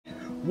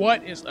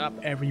What is up,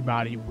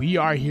 everybody? We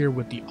are here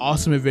with the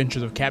awesome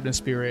adventures of Captain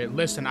Spirit.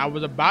 Listen, I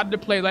was about to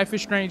play Life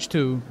is Strange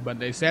 2, but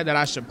they said that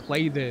I should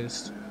play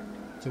this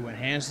to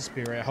enhance the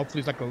spirit.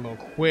 Hopefully it's like a little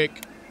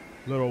quick,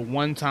 little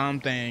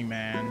one-time thing,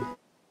 man.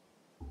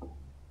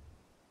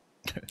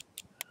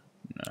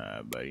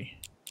 Nah, buddy.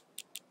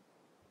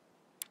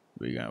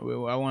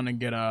 I want to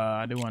get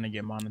I do want to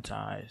get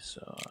monetized.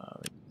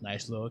 So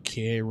nice little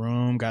kid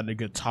room. Got the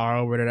guitar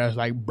over there that's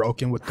like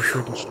broken with the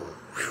freaking.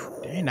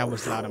 Dang, that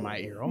was loud in my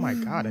ear. Oh my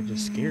god, that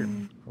just scared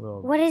me.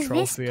 What is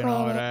this trophy and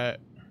all that.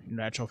 You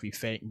know, that trophy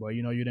fake, boy.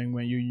 You know you didn't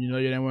win. You know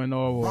you didn't win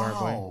no award,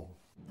 boy.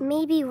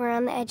 Maybe we're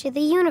on the edge of the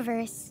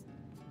universe.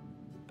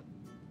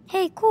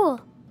 Hey,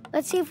 cool.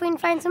 Let's see if we can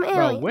find some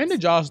aliens. Bro, when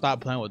did y'all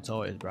stop playing with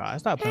toys, bro? I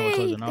stopped playing with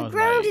toys when I was the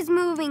ground like, is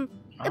moving.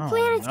 The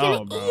planet's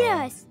gonna eat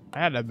us. I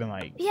had to have been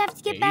like. We have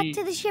to get back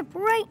to the ship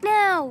right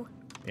now.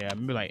 Yeah,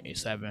 maybe like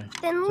 7.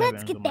 Then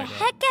let's get the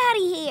heck out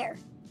of here.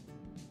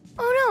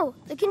 Oh no,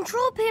 the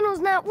control panel's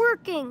not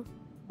working.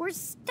 We're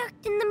stuck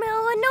in the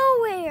middle of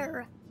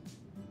nowhere.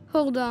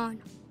 Hold on.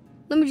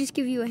 Let me just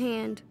give you a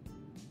hand.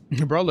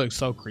 Bro looks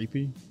so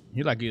creepy.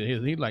 He like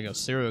a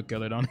serial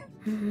killer, don't he?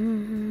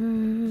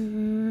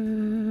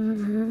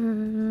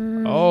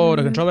 Oh,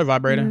 the controller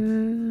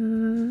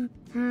vibrating.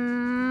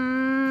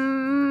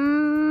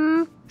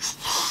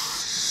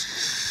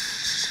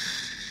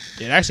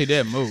 It actually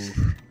did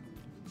move.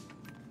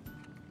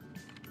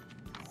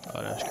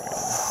 Oh, that's crazy.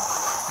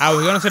 I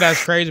was gonna say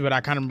that's crazy, but I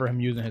kind of remember him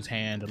using his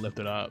hand to lift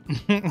it up.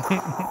 Yay!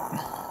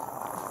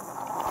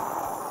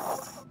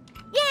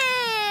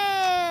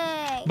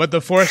 But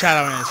the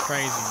foreshadowing is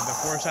crazy. The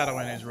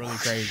foreshadowing is really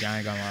crazy. I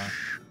ain't gonna lie.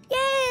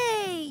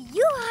 Yay!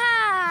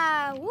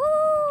 Yoo-ha!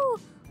 Woo!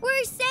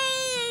 We're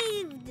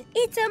saved!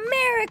 It's a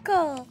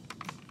miracle!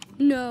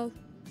 No,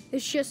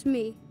 it's just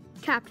me,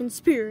 Captain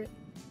Spirit,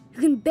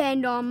 who can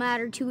bend all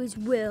matter to his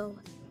will.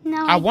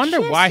 Now I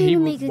wonder why he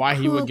would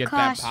cool get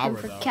that power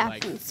for though.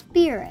 Captain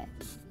Spirit.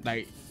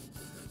 Like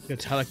the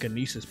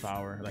telekinesis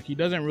power. Like he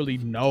doesn't really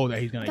know that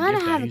he's gonna Gotta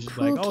get that. have He's a just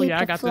cool like, oh yeah, I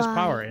cape got to this fly.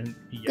 power, and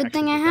he Good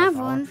thing actually I gets that have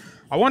power. one.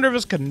 I wonder if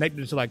it's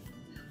connected to like,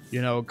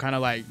 you know, kind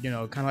of like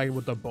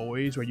with the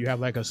boys, where you have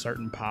like a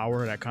certain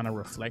power that kind of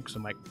reflects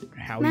on like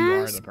how you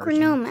are as a Mask or person.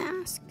 no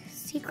mask?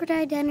 Secret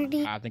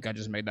identity? I think I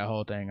just made that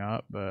whole thing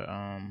up, but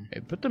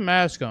hey, put the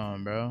mask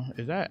on, bro.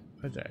 What's that?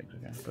 Okay,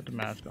 put the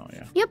mask on,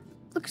 yeah. Yep,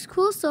 looks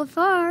cool so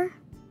far.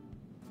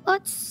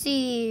 Let's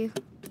see.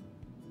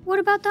 What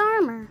about the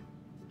armor?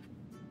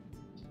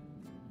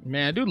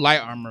 Man, do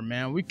light armor,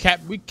 man. We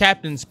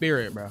Captain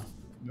Spirit, bro.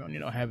 We don't need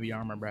no heavy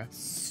armor, bro.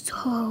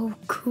 So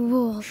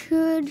cool.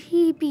 Should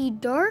he be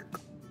dark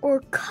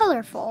or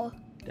colorful?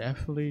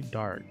 Definitely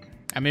dark.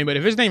 I mean, but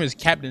if his name is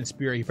Captain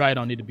Spirit, he probably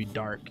don't need to be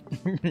dark.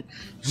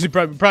 He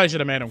probably should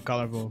have made him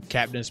colorful.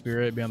 Captain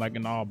Spirit being like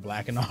in all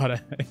black and all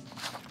that.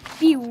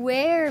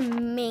 Beware,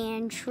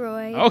 man,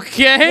 Troy.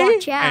 Okay.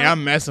 Watch out. Hey,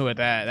 I'm messing with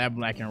that. That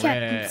black and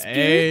Captain red. Spirit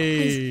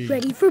Hey. is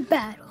ready for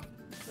battle.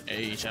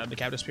 Hey, shout out to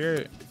Captain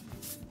Spirit.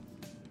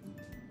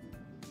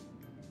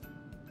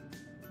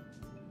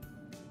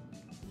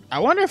 I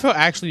wonder if he'll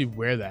actually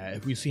wear that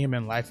if we see him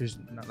in Life is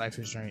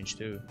Strange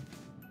too.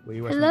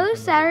 Hello,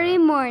 Saturday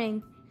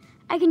morning.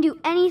 I can do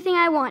anything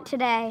I want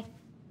today.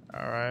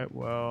 All right,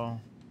 well,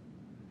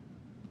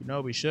 you know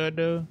what we should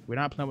do? We're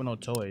not playing with no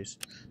toys.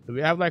 Do we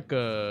have like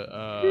a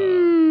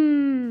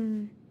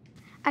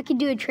I could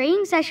do a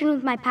training session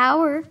with my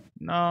power.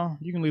 No,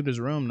 you can leave this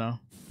room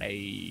now.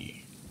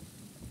 Hey.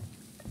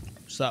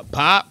 What's up,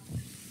 Pop?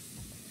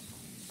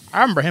 I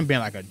remember him being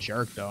like a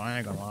jerk though, I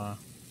ain't gonna lie.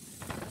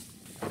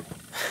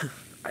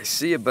 I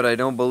see it, but I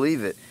don't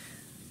believe it.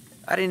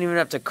 I didn't even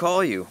have to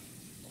call you.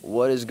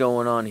 What is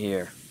going on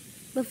here?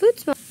 The food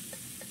smell.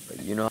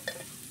 But you know...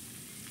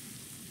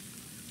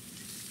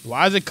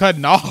 Why is it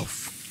cutting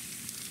off?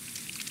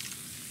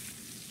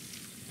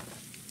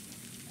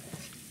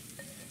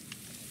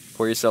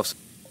 Pour yourself...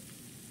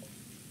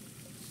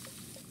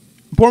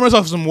 Pour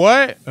myself some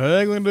what?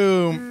 What'd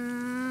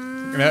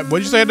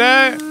you say,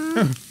 Dad?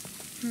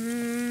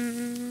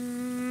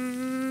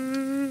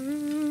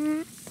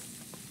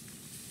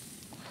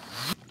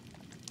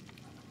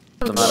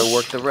 Know how to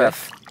work the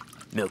ref.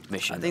 Milk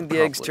mission. I think the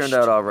eggs turned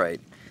out all right.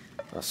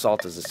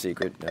 Salt is a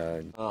secret.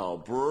 Oh,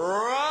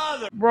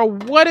 brother! Bro,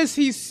 what is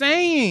he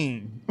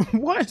saying?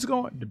 What is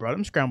going? Bro,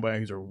 them scrambled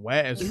eggs are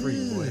wet as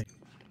freak, boy.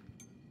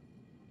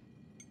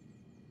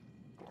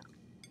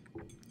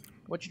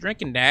 What you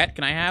drinking, Dad?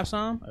 Can I have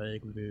some? I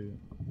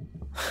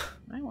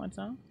want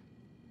some.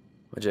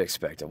 What'd you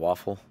expect? A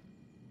waffle?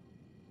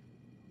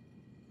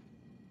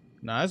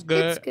 Nah, it's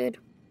good. It's good.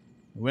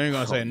 We ain't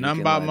gonna say you nothing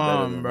can about lie better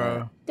mom, than bro.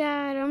 that.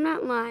 Dad, I'm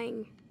not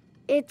lying.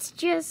 It's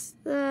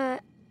just the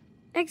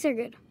eggs are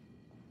good.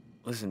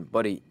 Listen,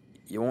 buddy,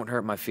 you won't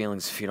hurt my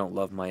feelings if you don't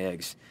love my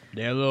eggs.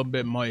 They're a little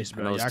bit moist, I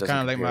bro. know I this kind doesn't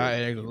of like my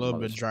compare eggs a to little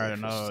bit mother's dry to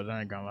breakfast. nose. I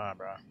ain't gonna lie,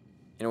 bro.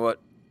 You know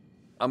what?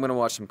 I'm gonna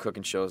watch some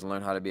cooking shows and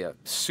learn how to be a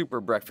super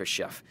breakfast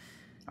chef.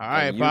 All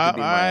right, and you Pop. could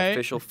be All my right.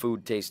 official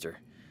food taster.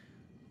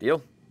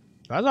 Deal?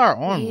 Why's our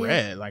arm Yeah.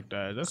 red like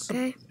that? That's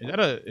Okay.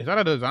 is that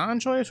a design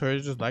choice or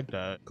is it just like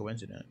that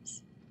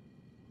coincidence?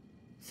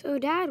 So,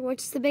 Dad,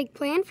 what's the big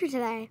plan for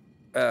today?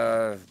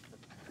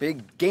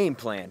 Big game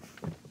plan.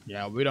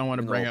 Yeah, we don't want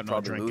to bring up no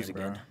probably drinking, lose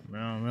bro. again. We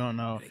don't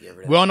know. Gotta get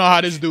rid of We don't know that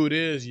how this dude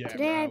is yet,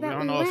 Today, I bro. We bet don't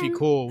we know if he win.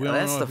 cool. We Now, don't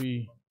that's know if the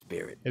he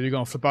spirit.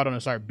 gonna flip out on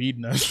and start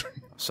beating us.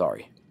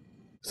 Sorry.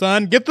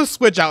 Son, get the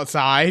switch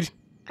outside.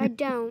 I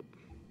don't.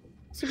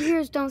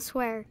 Superheroes don't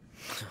swear.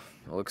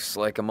 Looks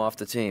like I'm off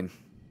the team.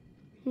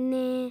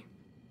 Nah.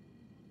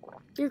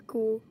 You're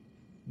cool.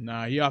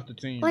 Nah, he off the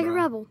team, Like bro. a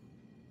rebel.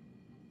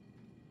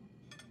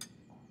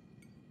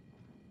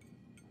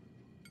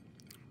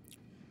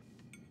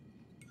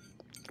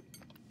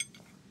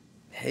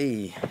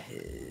 Hey,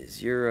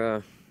 is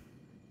your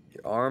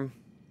arm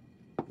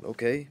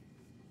okay?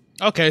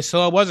 Okay,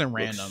 so it wasn't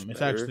random. It's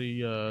better.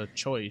 actually a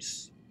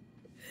choice.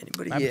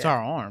 Anybody That's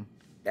our arm.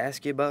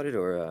 ask you about it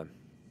or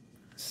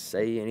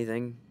say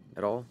anything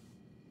at all?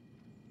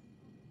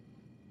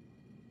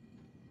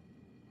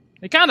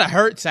 It kind of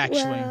hurts,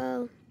 actually.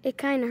 Well, it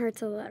kind of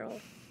hurts a little.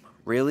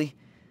 Really?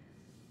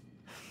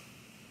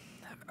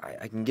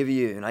 I can give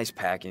you an ice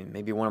pack and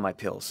maybe one of my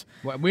pills.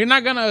 Well, we're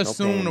not gonna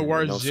assume pain the and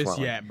worst no just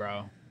swelling. yet,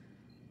 bro.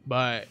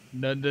 But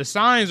the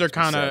signs are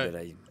kind Sad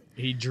of.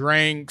 He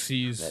drinks.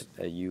 He's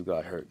that you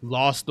got hurt.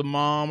 lost the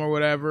mom or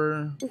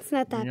whatever. It's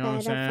not that You know bad. what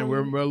I'm saying? I'm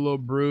We're fine. a little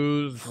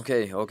bruised.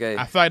 Okay.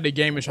 I feel like the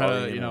game is trying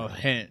Sorry, to, you know.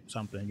 hint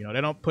something. You know,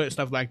 they don't put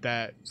stuff like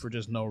that for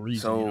just no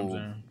reason. You know what I'm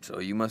saying? So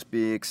you must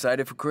be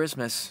excited for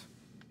Christmas.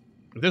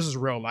 If this is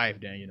real life,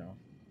 then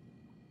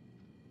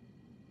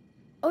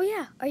Oh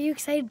yeah, are you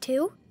excited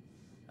too?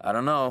 I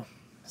don't know.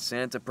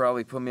 Santa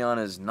probably put me on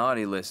his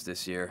naughty list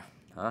this year,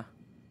 huh?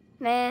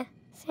 Nah,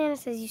 Santa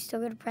says you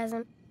still get a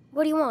present.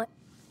 What do you want?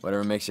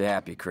 Whatever makes you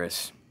happy,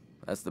 Chris.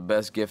 That's the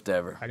best gift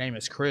ever. My name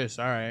is Chris.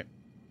 All right.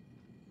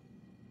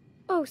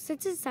 Oh,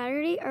 since it's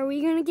Saturday, are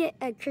we going to get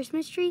a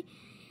Christmas tree?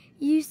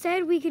 You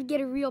said we could get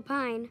a real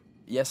pine.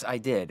 Yes, I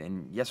did,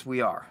 and yes,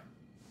 we are.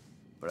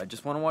 But I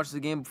just want to watch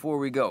the game before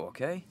we go,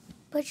 okay?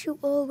 But you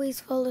always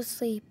fall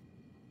asleep.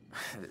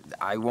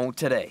 I won't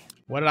today.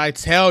 What did I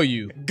tell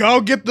you?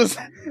 Go get this.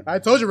 I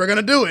told you we're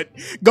gonna do it.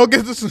 Go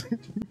get this.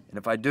 And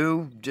if I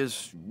do,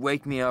 just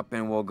wake me up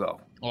and we'll go.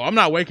 Oh, I'm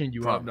not waking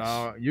you up, Promise.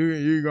 dog.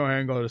 You go ahead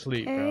and go to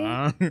sleep,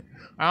 bro. Hey.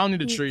 I don't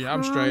need a You tree.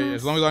 I'm straight.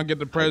 As long as I get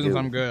the presents, do.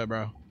 I'm good,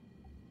 bro.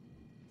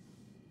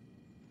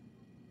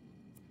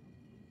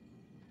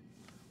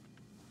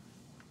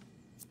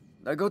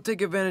 Now go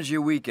take advantage of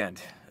your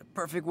weekend.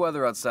 Perfect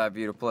weather outside for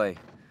you to play.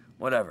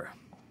 Whatever.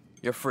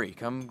 You're free.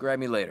 Come grab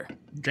me later.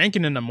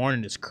 Drinking in the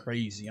morning is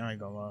crazy. I ain't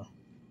gonna lie.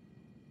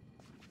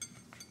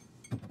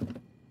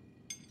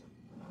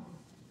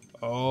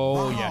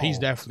 Oh yeah, he's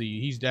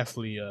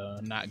definitely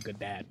not good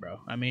dad,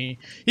 bro. I mean,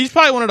 he's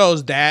probably one of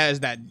those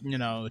dads that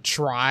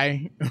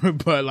try,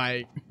 but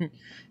like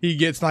he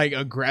gets like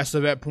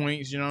aggressive at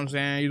points. You know what I'm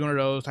saying? He's one of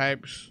those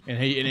types, and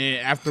then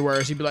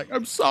afterwards he'd be like,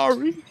 "I'm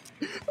sorry,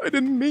 I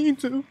didn't mean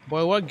to."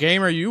 Boy, what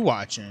game are you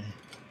watching?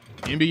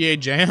 NBA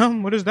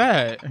Jam? What is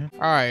that? All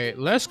right,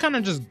 let's kind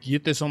of just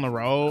get this on the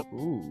road.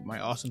 Ooh, my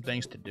awesome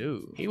things to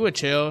do. He would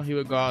chill. He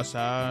would go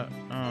outside.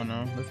 I don't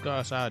know. Let's go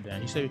outside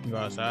then. He said we can go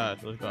outside,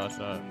 so let's go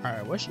outside. All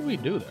right, what should we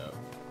do though?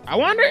 I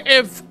wonder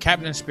if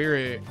Captain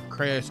Spirit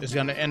Chris is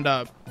gonna end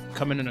up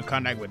coming into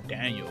contact with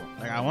Daniel.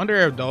 Like, I wonder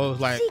if those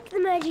like. Seek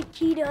the magic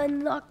key to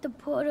unlock the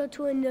portal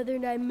to another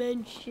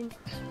dimension.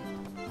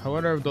 I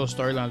wonder if those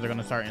storylines are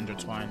gonna start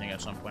intertwining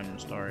at some point in the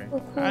story.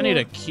 I need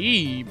a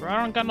key, bro. I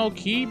don't got no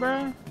key,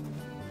 bro.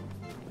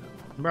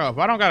 Bro, if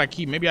I don't got a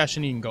key, maybe I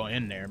shouldn't even go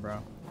in there,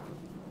 bro.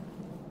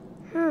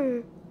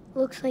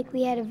 Looks like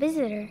we had a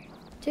visitor.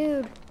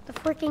 Dude, the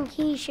freaking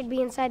key should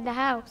be inside the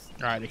house.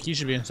 All right, the key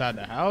should be inside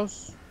the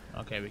house.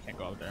 Okay, we can't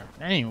go up there.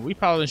 Dang, we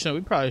probably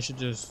should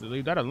just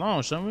leave that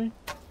alone, shouldn't we?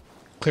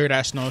 Clear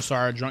that snow so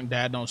our drunk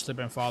dad don't slip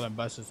and fall and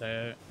bust his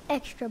head.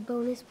 Extra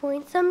bonus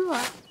points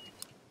unlocked.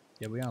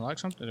 Did we unlock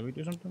something? Did we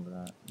do something for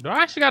that? Do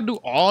I actually gotta do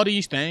all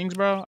these things,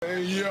 bro?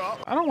 Yeah.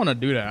 I don't want to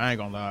do that. I ain't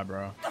gonna lie,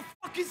 bro. The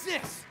fuck is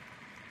this?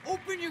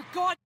 Open your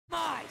goddamn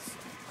eyes.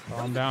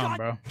 Calm down,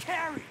 bro.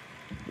 Carry.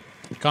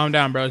 Calm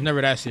down, bro. It's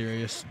never that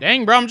serious.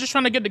 Dang, bro. I'm just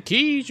trying to get the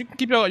keys. You can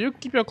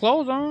keep your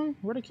clothes on.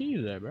 Where the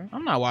keys at, bro?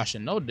 I'm not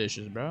washing no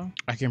dishes, bro.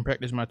 I can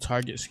practice my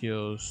target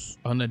skills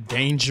on the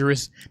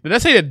dangerous. Did I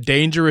say the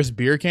dangerous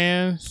beer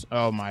cans?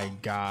 Oh my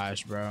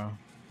gosh, bro.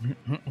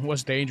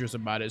 What's dangerous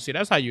about it? See,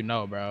 that's how you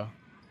know, bro.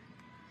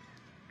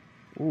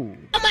 Ooh.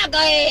 Oh my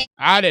god.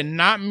 I did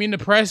not mean to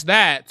press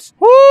that.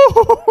 Woo!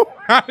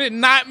 I did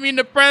not mean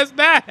to press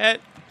that.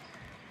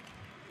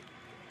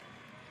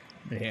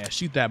 Yeah,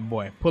 shoot that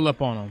boy. Pull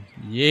up on him.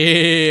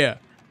 Yeah.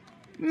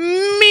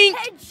 Mink.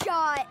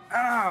 Headshot!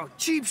 Ow,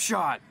 cheap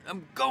shot.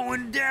 I'm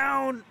going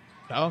down.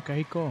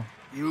 Okay, cool.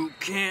 You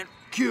can't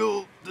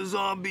kill the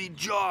zombie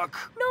jock.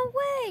 No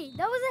way!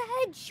 That was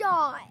a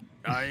headshot!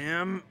 I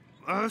am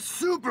a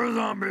super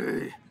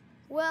zombie.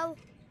 Well,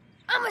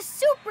 I'm a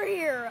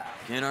superhero!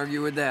 Can't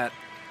argue with that.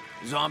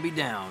 Zombie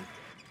down.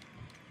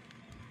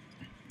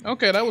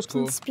 Okay, that was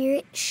cool. Captain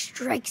Spirit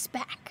strikes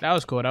back. That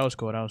was cool. That was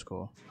cool. That was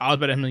cool. I was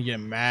betting him to get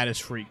mad as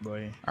freak,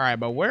 boy. All right,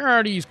 but where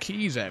are these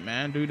keys at,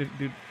 man? Do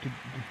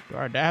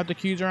I have the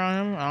keys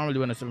around him? I don't really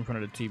want to sit in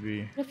front of the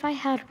TV. What if I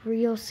had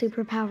real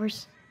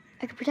superpowers?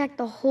 I could protect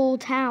the whole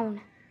town.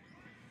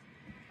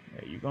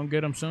 Yeah, you gonna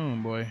get him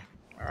soon, boy.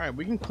 All right,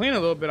 we can clean a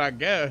little bit, I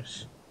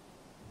guess.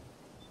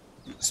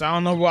 So I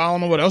don't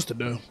know what else to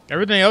do.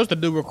 Everything else to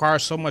do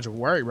requires so much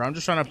work, bro. I'm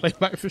just trying to play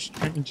Life is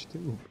Strange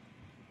too.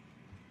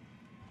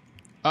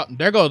 Oh,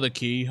 there goes the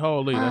key.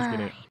 Holy, let's get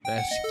it.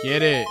 Let's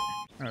get it. All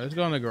right, let's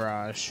go in the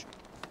garage.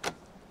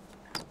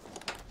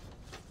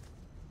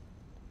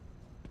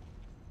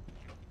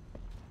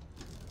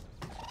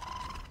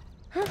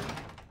 Huh?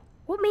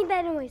 What made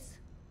that noise?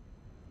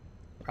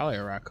 Probably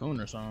a raccoon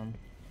or something.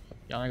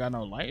 Y'all ain't got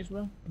no lights,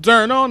 bro?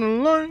 Turn on the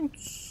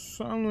lights.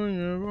 I'm on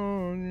your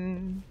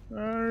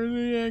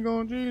ain't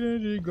gonna cheat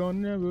and she gonna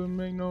never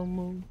make no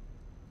move.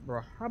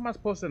 Bro, how am I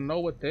supposed to know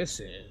what this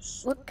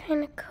is? What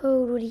kind of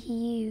code would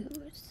he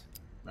use?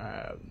 I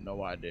have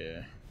no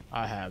idea.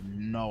 I have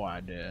no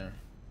idea.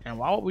 And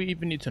why would we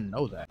even need to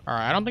know that? All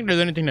right, I don't think there's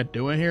anything to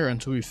do in here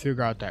until we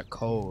figure out that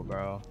code,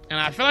 bro. And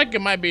I feel like it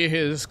might be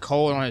his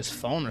code on his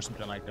phone or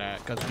something like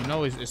that. Because, you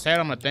know, it said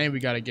on the thing we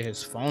got to get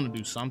his phone to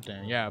do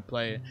something. Yeah,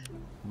 play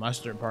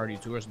Mustard Party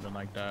 2 or something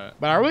like that.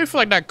 But I really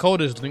feel like that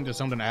code is linked to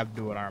something that I have to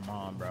do with our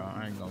mom, bro.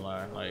 I ain't gonna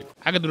lie. Like,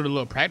 I could do the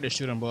little practice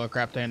shooting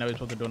bullcrap thing that we're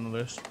supposed to do on the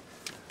list.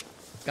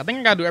 I think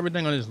I gotta do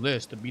everything on this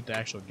list to beat the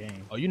actual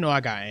game. Oh, you know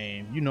I got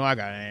aim. You know I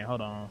got aim.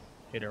 Hold on.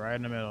 Hit it right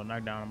in the middle.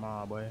 Knock down the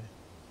mob, boy.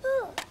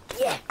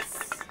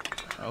 Yes!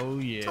 Oh,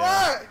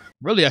 yeah.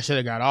 Really, I should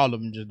have got all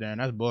of them just then.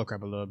 That's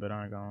bullcrap a little bit.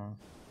 I ain't gonna.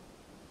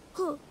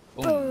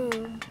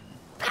 Boom.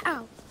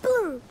 Pow.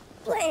 Boom.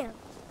 Blam.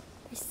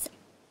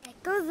 There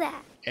goes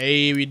that.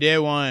 Hey, we did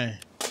one.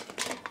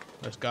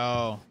 Let's go.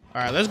 All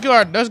right, let's get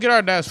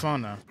our dad's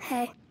phone now.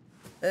 Hey.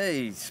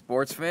 Hey,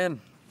 sports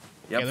fan.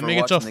 You up Yeah, let for me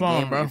get your watching the phone,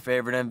 game bro. with your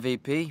favorite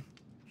MVP?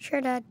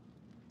 Sure, Dad.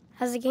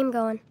 How's the game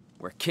going?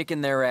 We're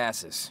kicking their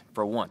asses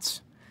for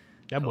once.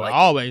 That boy like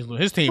always lose.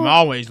 His team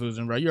always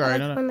losing, bro. You I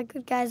already like know when that. the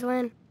good guys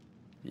win.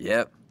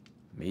 Yep,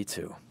 me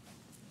too.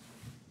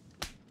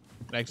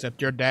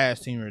 Except your dad's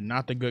team are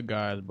not the good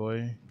guys,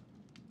 boy.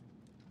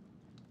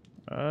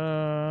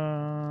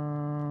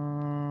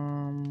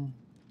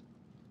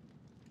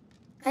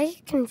 I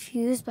get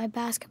confused by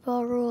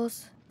basketball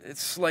rules.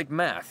 It's like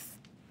math,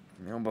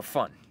 but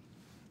fun.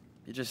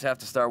 You just have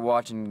to start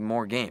watching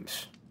more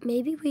games.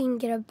 Maybe we can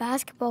get a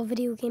basketball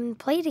video game and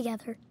play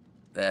together.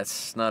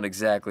 That's not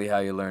exactly how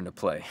you learn to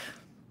play,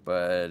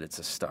 but it's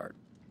a start.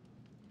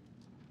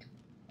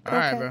 All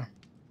right, Okay. bro.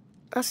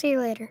 I'll see you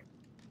later.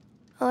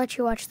 I'll let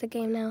you watch the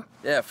game now.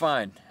 Yeah,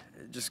 fine.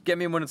 Just get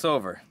me when it's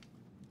over.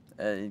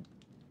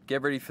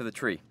 Get ready for the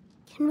tree.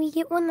 Can we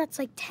get one that's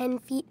like 10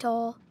 feet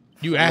tall?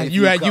 You If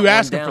you cut one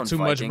asking for down, too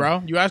much, Viking,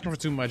 bro. You asking for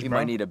too much, You bro.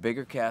 might need a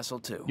bigger castle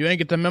too. You ain't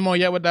get the memo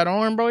yet with that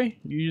arm, bro.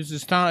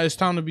 It's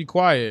time to be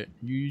quiet.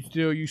 You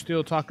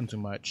still talking too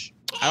much.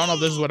 I don't know if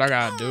this is what I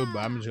gotta do, but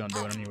I'm just gonna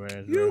do it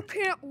anyways, bro. You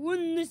can't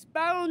win this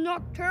battle,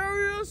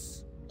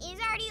 Noctarius.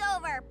 It's already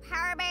over,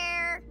 Power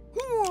Bear.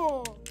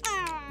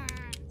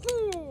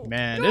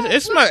 Man,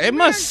 it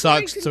must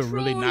sucks to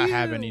really not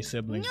have any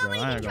siblings, bro.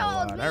 I ain't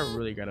gonna lie. That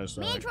really gotta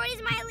suck. Mantroid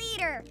is my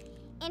leader,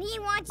 and he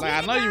wants Like, me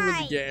I to know you die.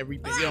 really get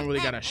everything. You don't really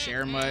gotta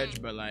share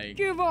much, but like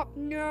Give up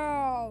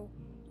now.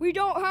 We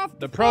don't have to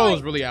the pros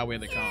fight. really outweigh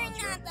the You're cons,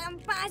 bro. not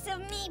the boss of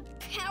me,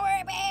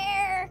 Power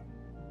Bear.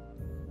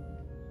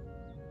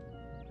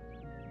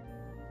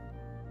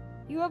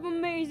 You have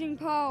amazing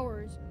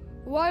powers.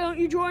 Why don't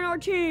you join our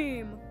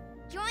team?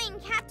 Join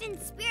Captain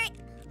Spirit.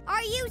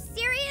 Are you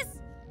serious?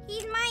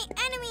 He's my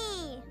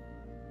enemy.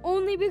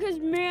 Only because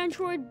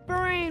Mantroid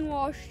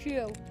brainwashed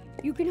you.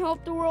 You can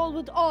help the world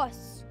with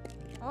us.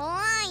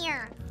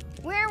 Liar.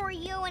 Where were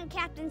you and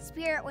Captain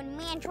Spirit when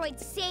Mantroid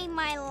saved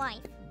my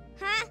life?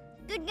 Huh?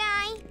 Good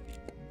guy?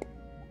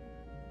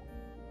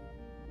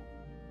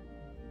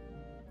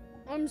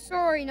 I'm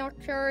sorry,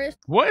 Noctarius.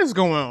 What is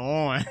going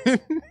on?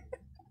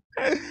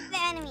 The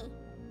enemy.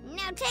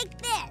 Now take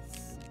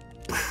this.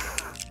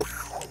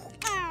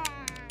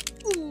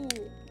 Ooh.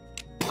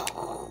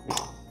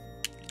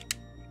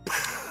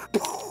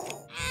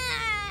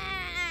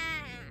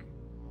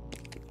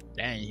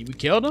 Dang, we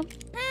killed him?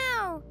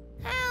 How?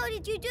 How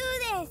did you do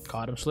this?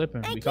 Caught him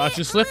slipping. I We caught you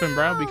can't slipping,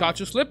 bro. We move. caught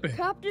you slipping.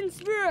 Captain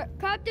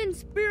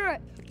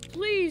Spirit,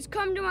 please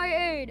come to my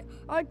aid.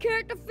 I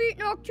can't defeat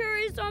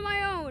Noctarius on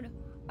my own.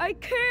 I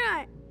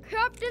can't.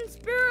 Captain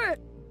Spirit.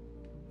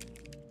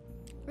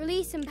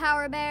 Release him,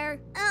 Power Bear.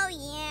 Oh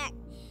yeah.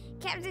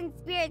 Captain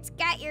Spirit's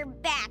got your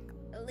back,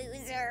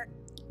 loser.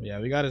 Yeah,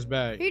 we got his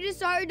back. He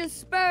decided to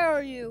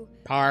spare you.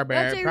 Power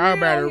That's bear, a power real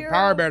bear, hero.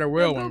 power bear, the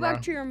real Now one, go bro.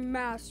 back to your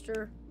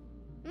master.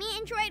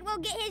 Mantroid will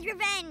get his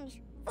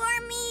revenge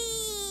for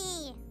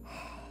me.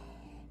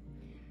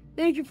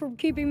 Thank you for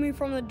keeping me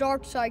from the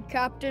dark side,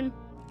 Captain.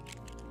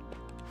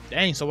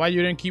 Dang, so why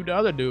you didn't keep the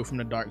other dude from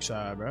the dark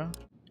side, bro?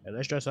 Hey,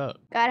 let's dress up.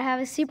 Gotta have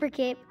a super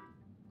cape.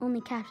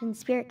 Only Captain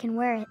Spirit can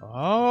wear it.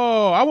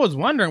 Oh, I was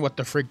wondering what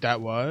the freak that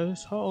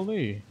was.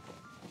 Holy.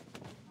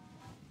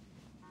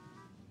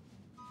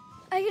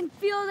 I can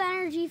feel the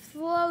energy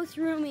flow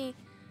through me.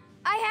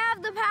 I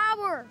have the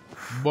power.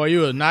 Boy,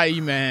 you a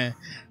naive man.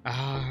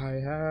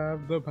 I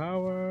have the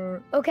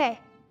power. Okay,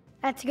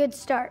 that's a good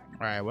start. All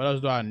right, what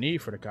else do I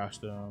need for the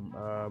costume?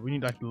 We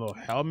need like a little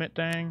helmet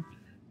thing,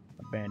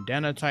 a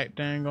bandana type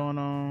thing going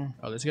on.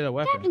 Oh, let's get a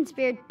weapon. Captain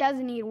Spirit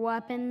doesn't need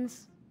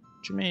weapons.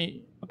 What you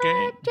mean?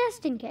 Okay. But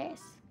just in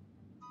case.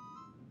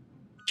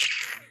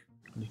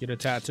 Let's get a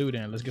tattoo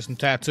then. Let's get some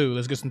tattoo.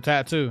 Let's get some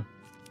tattoo.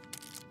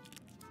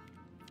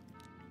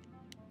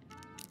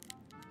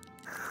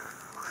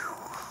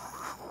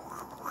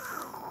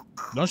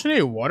 Don't you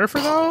need water for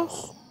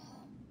those?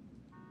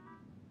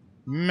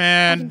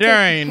 Man,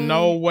 there ain't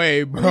no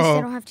way, At least I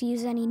bro. don't have to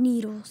use any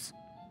needles.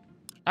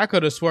 I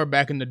could have swore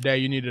back in the day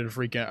you needed a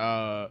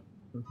freaking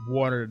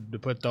water to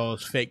put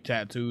those fake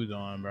tattoos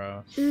on,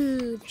 bro.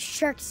 Ooh, the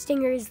shark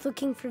stinger is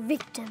looking for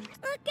victims.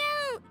 Look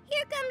out!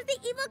 Here comes the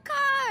evil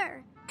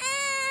car!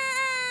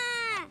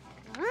 Ah!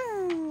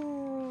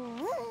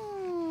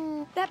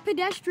 That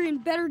pedestrian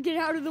better get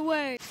out of the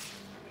way.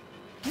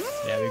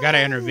 Yeah, we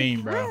gotta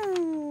intervene, bro.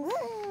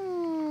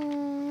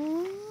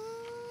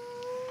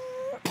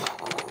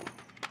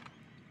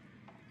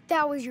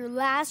 That was your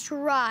last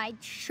ride,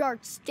 shark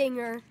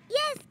stinger.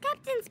 Yes,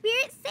 Captain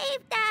Spirit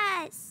saved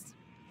us!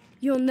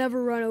 You'll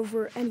never run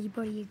over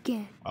anybody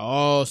again.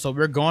 Oh, so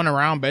we're going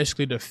around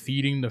basically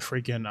defeating the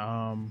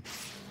freaking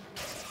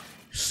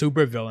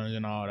super villains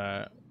and all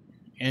that.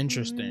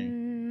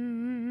 Interesting.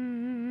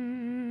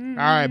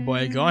 All right,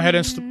 boy, go ahead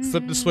and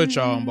flip the switch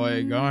on,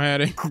 boy. Go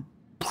ahead and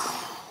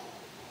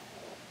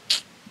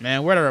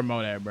man, where the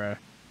remote at, bro?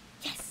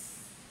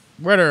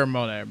 Where the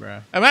remote at,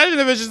 bro? Imagine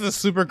if it's just a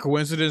super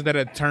coincidence that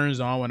it turns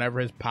on whenever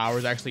his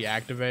powers actually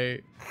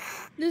activate.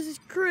 This is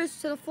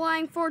Chris to the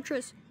Flying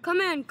Fortress. Come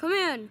in, come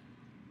in.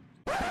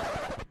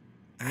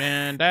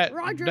 Man, that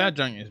Roger,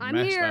 junk is I'm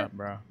messed here. up,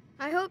 bro.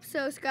 I hope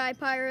so, Sky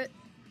Pirate.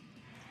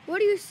 What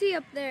do you see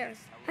up there?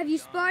 Have you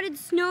spotted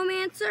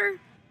Snowmancer?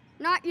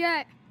 Not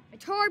yet.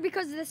 It's hard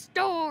because of the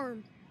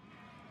storm.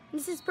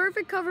 This is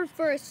perfect cover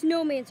for a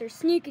Snowmancer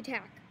sneak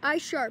attack. Eye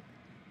sharp.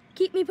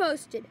 Keep me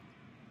posted.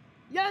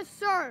 Yes,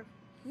 sir.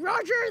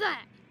 Roger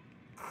that.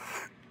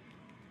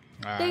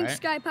 All Thanks, right.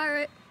 Sky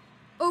Pirate.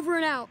 Over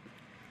and out.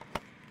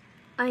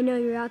 I know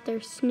you're out there,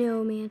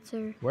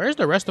 Snowmancer. Where's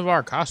the rest of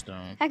our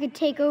costume? I could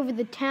take over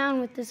the town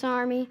with this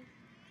army.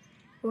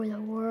 Or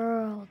the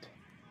world.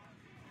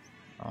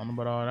 I don't know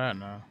about all that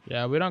now.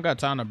 Yeah, we don't got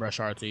time to brush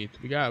our teeth.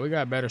 We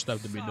got better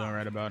stuff to be doing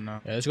right about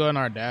now. Yeah, let's go in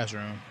our dash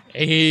room.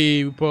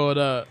 Hey, we pulled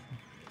up.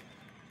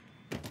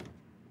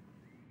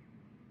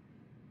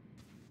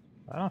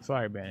 I don't feel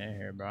like being in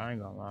here, bro. I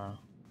ain't gonna lie.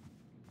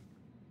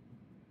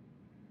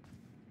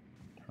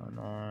 Turn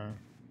on.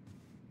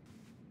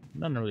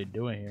 Nothing to really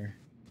doing here.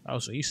 Oh,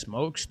 so he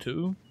smokes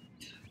too?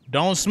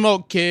 Don't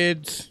smoke,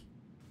 kids.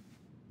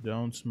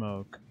 Don't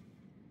smoke.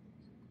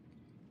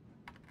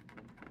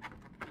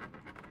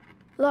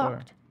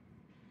 Locked.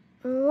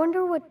 I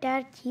wonder what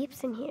Dad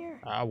keeps in here.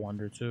 I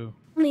wonder too.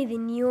 Only the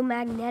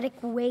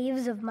neomagnetic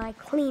waves of my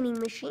cleaning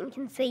machine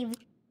can save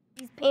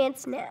these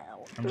pants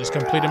now. I'm just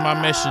completing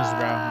my missions,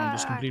 bro. I'm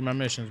just completing my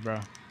missions, bro.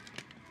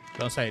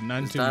 Don't say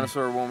nothing This to me.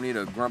 dinosaur won't need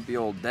a grumpy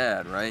old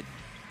dad, right?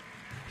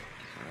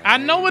 I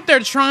know what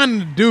they're trying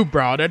to do,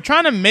 bro. They're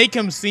trying to make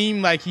him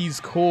seem like he's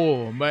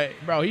cool, but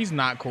bro, he's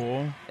not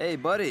cool. Hey,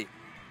 buddy,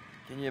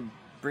 can you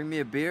bring me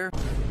a beer?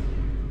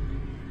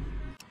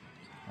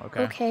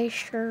 Okay. Okay,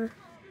 sure.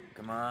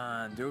 Come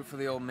on, do it for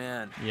the old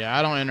man. Yeah,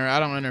 I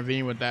don't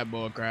intervene with that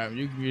bull crap.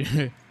 You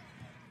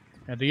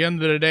at the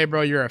end of the day,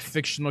 bro, you're a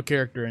fictional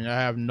character, and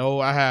I have no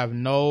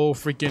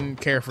freaking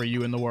care for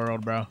you in the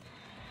world, bro.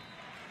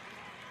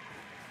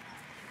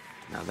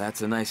 Now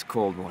that's a nice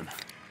cold one.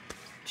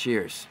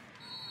 Cheers.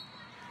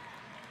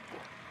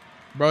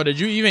 Bro, did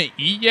you even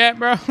eat yet,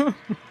 bro?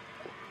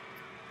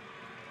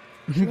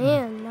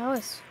 Man, that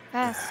was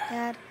fast,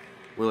 Dad.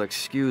 Well,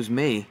 excuse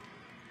me.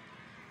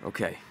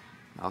 Okay,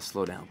 I'll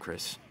slow down,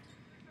 Chris.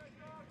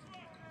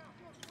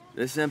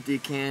 This empty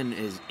can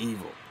is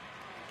evil.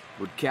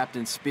 Would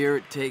Captain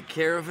Spirit take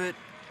care of it?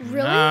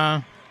 Really?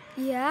 Nah.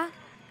 Yeah?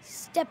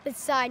 Step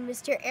aside,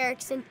 Mr.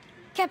 Erickson.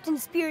 Captain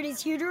Spirit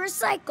is here to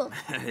recycle.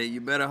 Hey,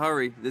 you better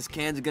hurry. This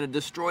can's gonna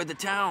destroy the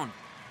town.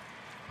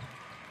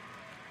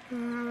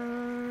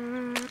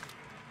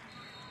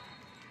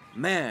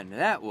 Man,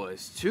 that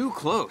was too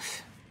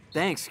close.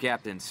 Thanks,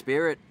 Captain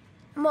Spirit.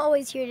 I'm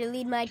always here to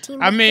lead my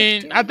team. I to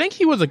mean, victory. I think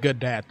he was a good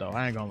dad, though.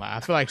 I ain't gonna lie.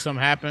 I feel like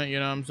something happened, you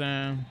know what I'm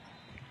saying?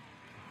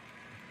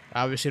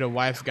 Obviously, the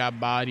wife got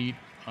bodied.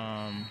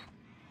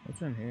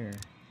 What's in here?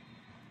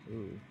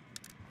 Ooh.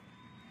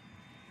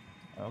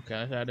 Okay,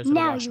 let's add this to the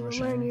Now washing you will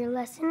machine. learn your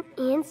lesson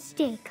and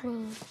stay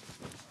clean.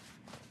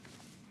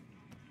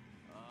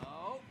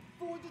 Oh,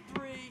 4 to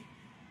 3.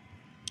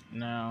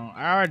 Now,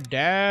 our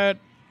dad,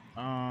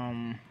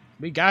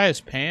 we got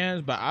his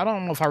pants, but I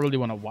don't know if I really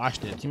want to wash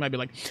this. He might be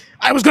like,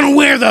 I was gonna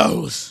wear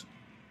those!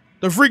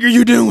 The freak are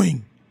you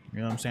doing? You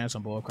know what I'm saying?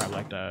 Some bullcrap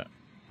like that.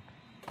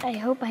 I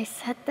hope I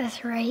set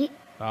this right.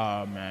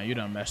 Oh man, you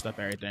done messed up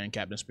everything,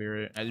 Captain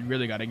Spirit. I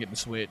really gotta get the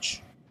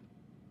switch.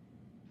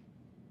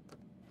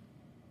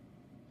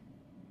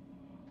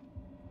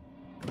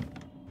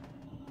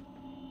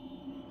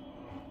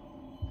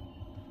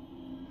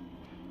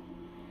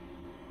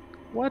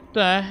 What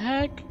the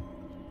heck?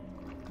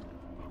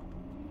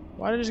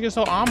 Why did it just get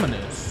so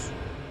ominous?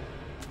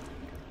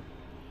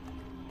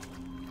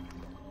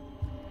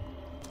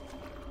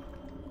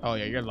 Oh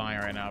yeah, you're lying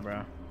right now,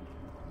 bro.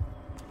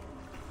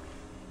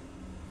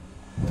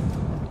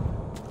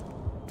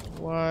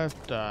 What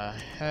the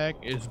heck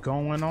is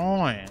going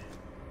on?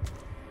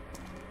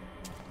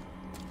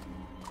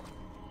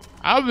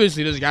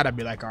 Obviously, this gotta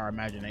be like our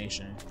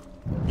imagination.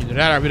 Either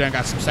that or we done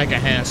got some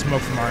secondhand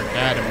smoke from our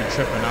dad and we're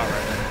tripping out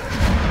right now.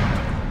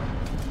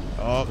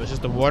 Oh, it's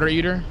just the water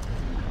eater?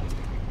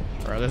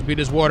 Bro, let's beat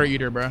this water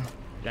eater, bro.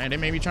 Dang, they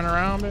made me turn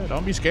around, man.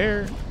 Don't be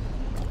scared.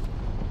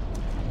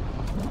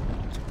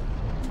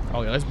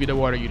 Oh, yeah, let's beat the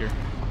water eater.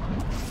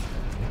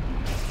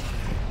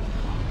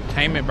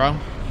 Tame it, bro.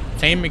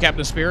 Tame me,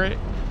 Captain Spirit.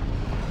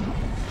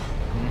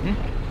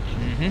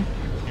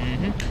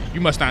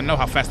 You must not know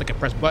how fast I can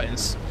press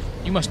buttons.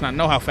 You must not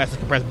know how fast I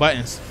can press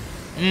buttons.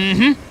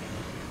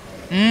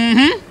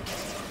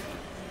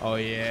 Oh,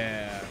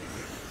 yeah.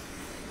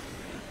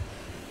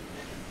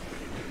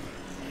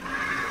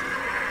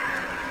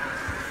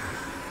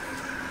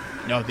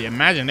 Yo, the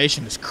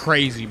imagination is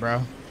crazy,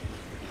 bro.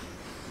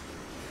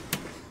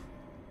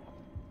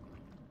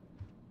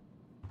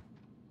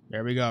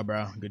 There we go,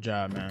 bro. Good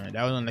job, man.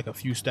 That was in like a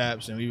few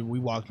steps, and we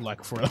walked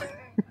like for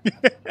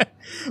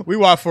we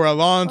walked for a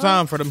long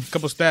time for them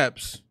couple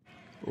steps.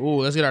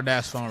 Ooh, let's get our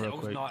dad's phone real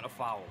quick. Not a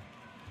foul.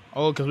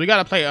 Oh, cause we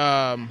gotta play.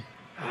 I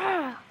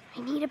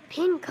need a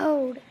pin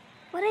code.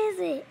 What is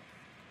it?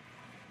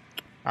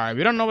 All right,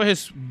 we don't know what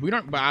his.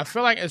 But I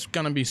feel like it's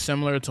gonna be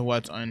similar to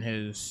what's on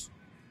his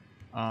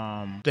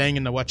thing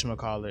in the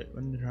whatchamacallit.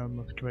 When did how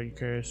much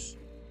cares?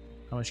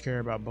 How much care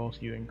about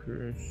both you and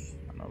Chris?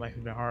 I know life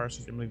has been hard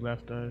since Emily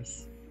left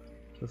us.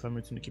 So if I'm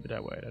going to keep it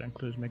that way, that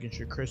includes making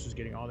sure Chris is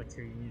getting all the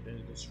care you need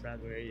in this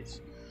fragile age.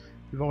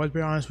 We've always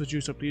been honest with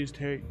you, so please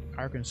take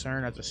our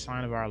concern as a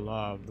sign of our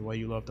love, the way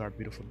you loved our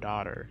beautiful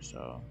daughter.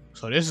 So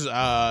this is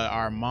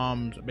our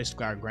mom's,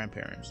 basically our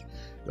grandparents.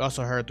 We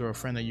also heard through a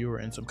friend that you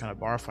were in some kind of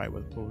bar fight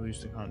with police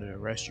to come to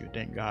arrest you.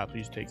 Thank God,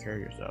 please take care of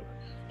yourself.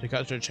 To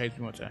cut to the chase,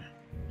 we want to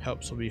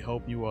help, so we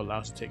hope you will allow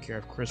us to take care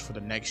of Chris for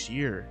the next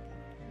year,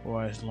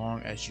 or as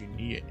long as you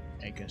need it,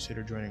 and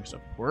consider joining a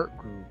support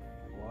group.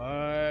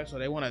 What? So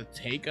they want to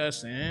take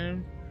us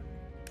in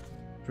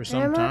for some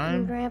Grandma time?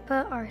 and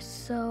Grandpa are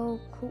so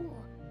cool,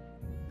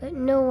 but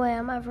no way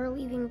I'm ever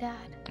leaving Dad.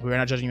 We're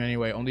not judging you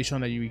anyway, only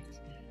showing that you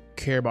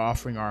care about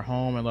offering our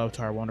home and love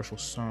to our wonderful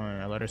son.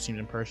 Our letter seems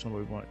impersonal,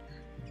 but we want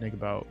to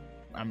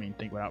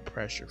think without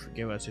pressure.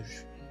 Forgive us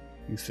if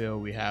you feel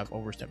we have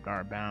overstepped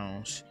our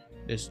bounds.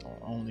 This is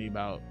only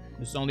about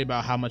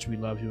how much we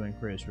love you and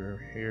Chris.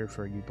 We're here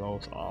for you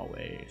both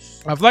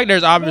always. I feel like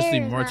there's obviously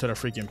more to the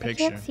freaking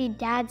picture. I can't see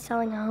Dad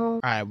selling a home.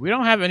 All right, we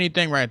don't have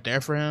anything right there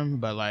for him,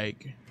 but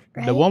like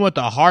Right? the one with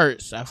the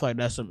hearts, I feel like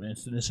that's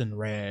it's in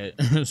red.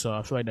 So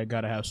I feel like that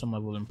gotta have some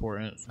level of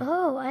importance.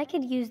 Oh, I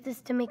could use this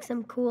to make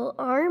some cool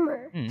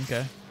armor.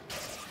 Okay.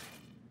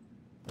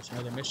 That's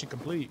another mission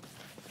complete.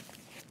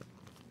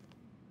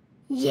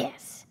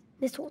 Yes,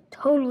 this will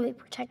totally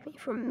protect me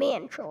from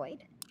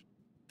Mantroid.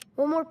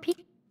 One more piece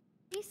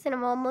and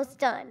I'm almost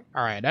done.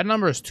 All right, that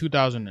number is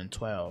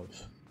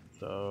 2012.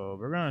 So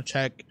we're gonna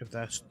check if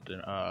that's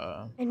the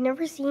I've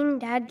never seen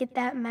Dad get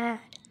that mad.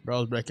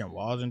 bro's breaking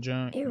walls and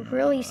junk. It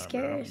really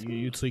scares Bro. me.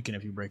 You tweaking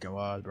if you breaking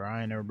walls, bro.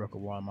 I ain't never broke a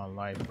wall in my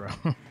life, bro.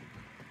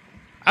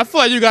 I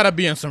feel like you gotta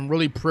be in some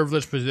really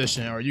privileged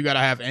position, or you gotta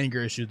have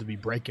anger issues to be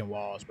breaking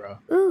walls, bro.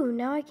 Ooh,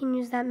 now I can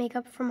use that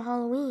makeup from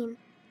Halloween.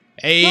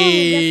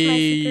 Hey, my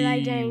secret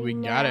identity we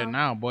got now. it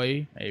now,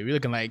 boy. Hey, we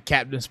looking like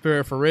Captain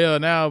Spirit for real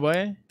now,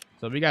 boy.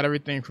 So we got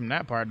everything from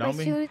that part, don't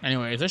we?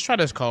 Anyways, let's try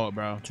this code,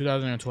 bro.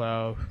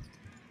 2012.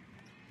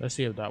 Let's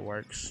see if that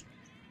works.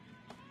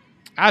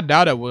 I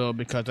doubt it will,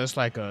 because that's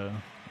like a,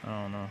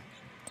 I don't know.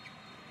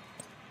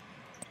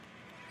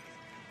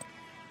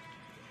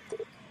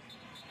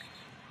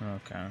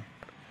 Okay.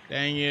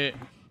 Dang it.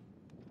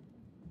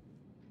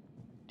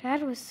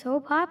 Dad was so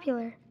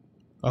popular.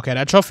 Okay,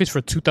 that trophy's for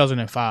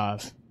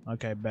 2005.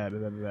 Okay, bad.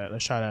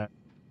 Let's try that.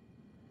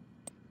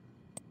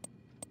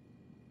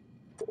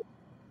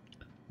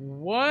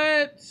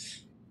 What?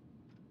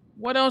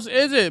 What else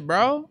is it,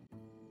 bro?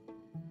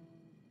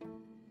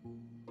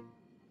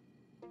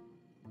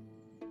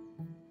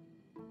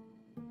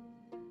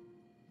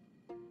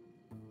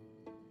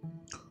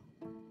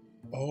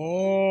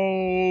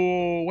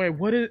 Oh, wait,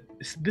 what is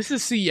this?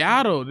 Is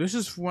Seattle. This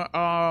is when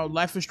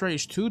Life is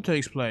Strange 2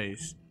 takes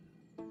place.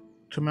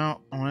 Come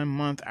out 1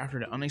 month after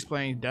the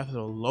unexplained death of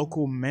a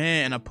local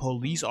man and a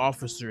police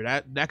officer.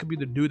 That could be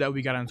the dude that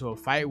we got into a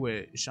fight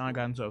with. Sean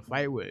got into a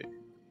fight with.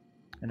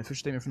 An official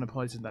statement from the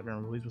police has not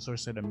been released, but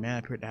sources said the man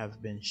appeared to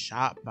have been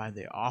shot by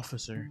the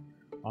officer.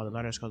 All the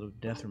latest cause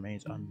of death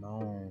remains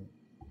unknown.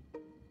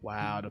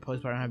 Wow, the police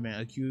department have been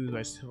accused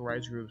by civil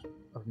rights groups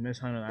of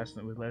mishandling an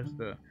accident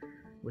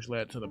which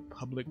led to the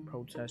public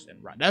protest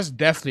and riot. That's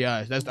definitely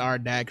us. That's our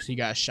dad because he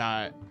got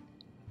shot.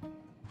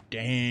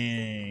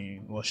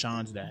 Dang. Well,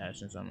 Sean's dad,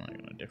 since I'm like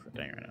on a different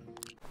thing right now.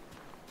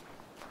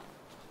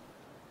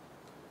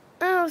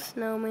 Oh,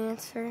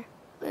 Snowmancer.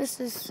 This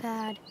is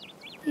sad.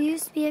 You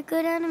used to be a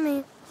good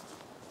enemy.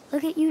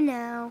 Look at you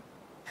now.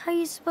 How are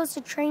you supposed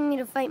to train me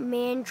to fight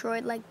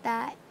Mantroid like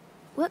that?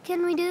 What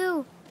can we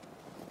do?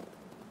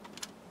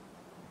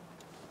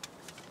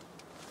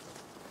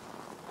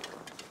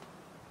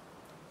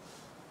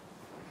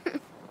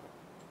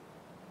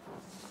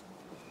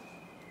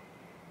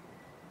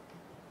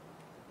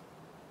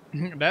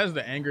 That's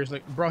the anger.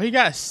 Like, bro, he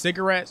got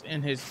cigarettes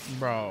in his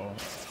bro.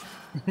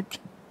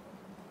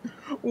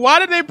 Why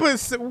did they put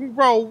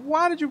bro?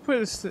 Why did you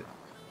put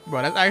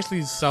bro? That's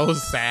actually so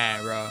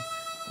sad, bro.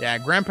 Yeah,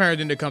 grandparents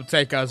didn't come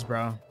take us,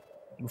 bro.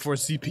 Before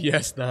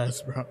CPS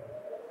does, bro.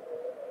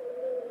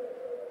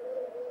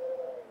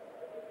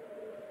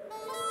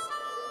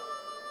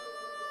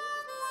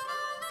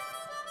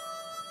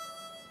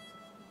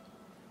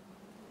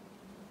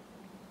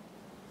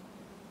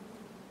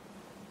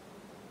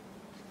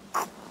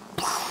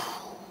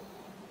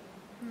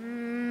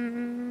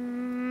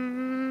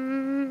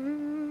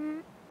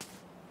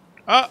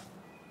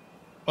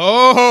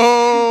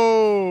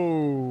 Oh!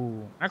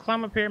 I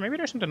climb up here. Maybe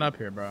there's something up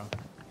here, bro.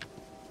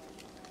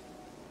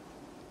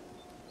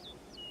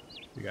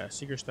 We got a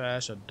secret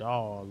stash, a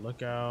doll,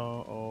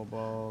 lookout,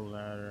 oboe,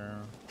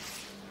 ladder.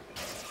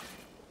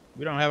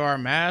 We don't have our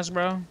mask,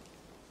 bro.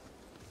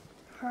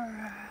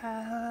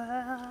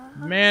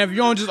 Man, if you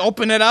don't just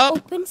open it up.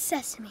 Open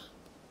sesame.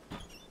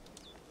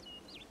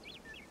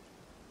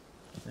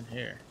 What's in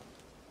here?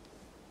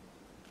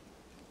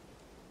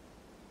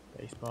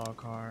 Baseball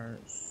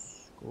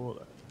cards, school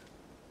letter.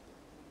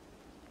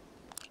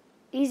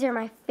 These are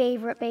my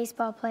favorite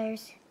baseball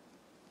players,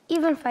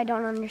 even if I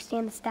don't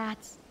understand the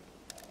stats.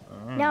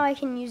 Now I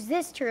can use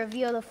this to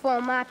reveal the full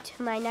map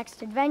to my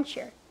next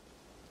adventure.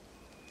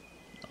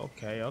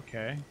 Okay,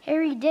 okay.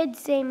 Harry did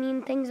say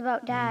mean things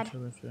about Dad,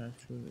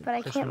 but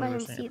I can't let him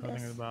see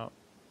this.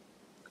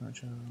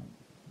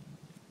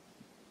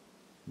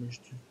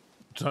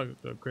 Talk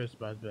to Chris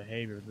about his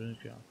behavior.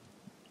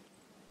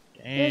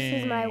 This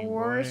is my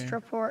worst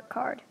report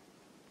card.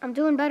 I'm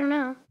doing better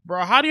now.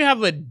 Bro, how do you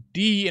have a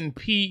D in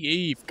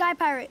PE? Sky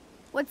Pirate,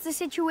 what's the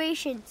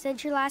situation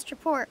since your last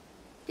report?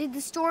 Did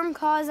the storm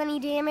cause any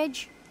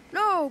damage?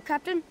 No,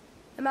 Captain.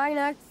 The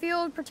magnetic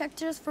field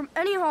protected us from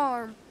any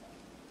harm.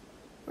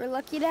 We're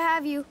lucky to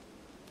have you.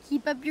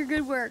 Keep up your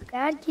good work.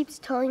 Dad keeps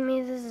telling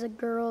me this is a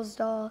girl's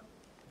doll.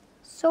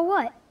 So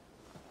what?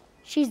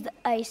 She's the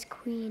Ice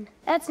Queen.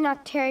 That's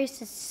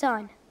Noctarius'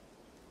 son.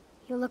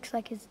 He looks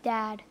like his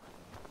dad.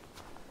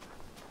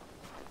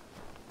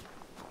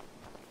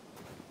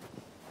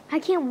 I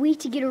can't wait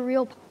to get a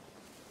real...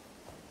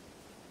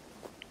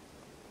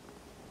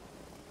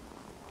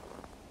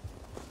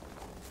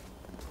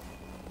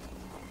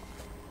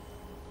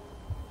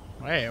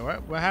 Hey,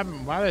 what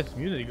happened? Why is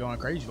music going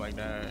crazy like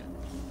that?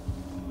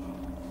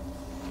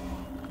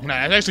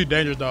 Nah, that's actually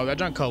dangerous though. That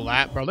junk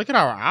collapsed, bro. Look at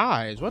our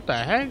eyes. What the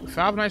heck?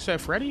 Five Nights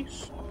at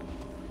Freddy's?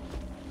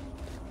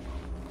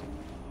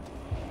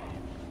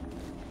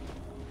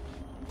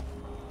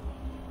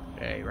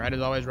 Hey, right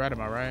is always right,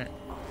 am I right?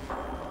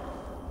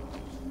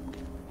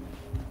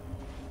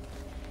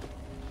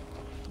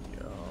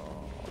 Yo.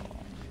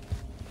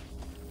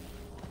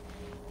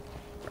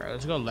 Alright,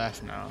 let's go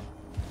left now.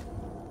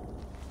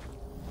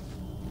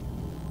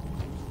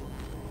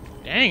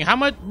 Dang, how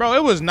much? Bro,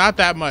 it was not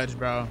that much,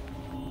 bro.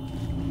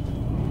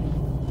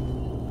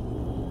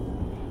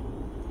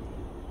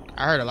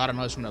 I heard a lot of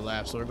noise from the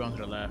left, so we're going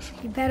to the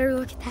left. You better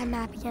look at that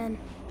map again.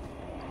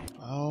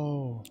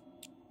 Oh.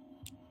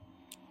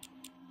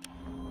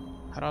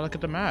 How do I look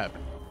at the map?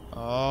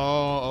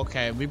 Oh,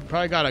 okay. We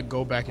probably gotta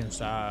go back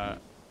inside.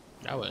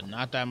 That was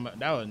not that much.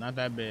 That was not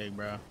that big,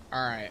 bro.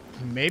 All right,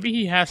 maybe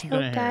he has something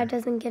in here. Dad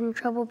doesn't get in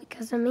trouble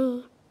because of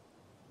me.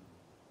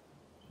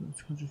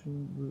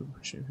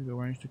 Appreciate if you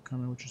arrange to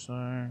come in with your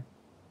side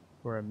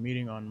for a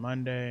meeting on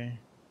Monday.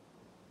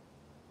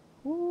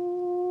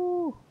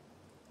 Woo!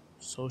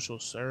 Social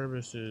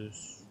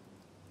services.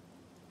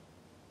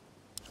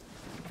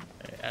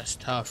 Hey, that's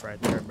tough right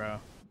there, bro.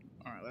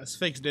 All right, let's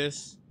fix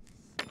this.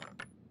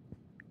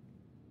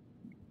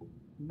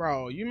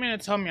 Bro, you mean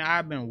to tell me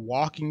I've been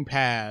walking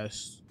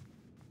past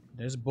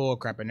this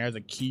bullcrap and there's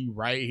a key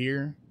right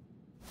here?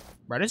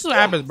 Bro, this is what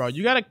happens, bro.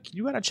 You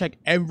gotta check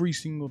every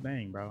single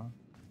thing, bro.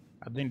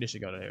 I think this should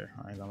go to here.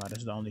 I ain't gonna lie, this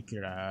is the only key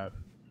that I have.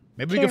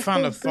 Maybe we can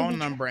find the phone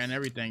number and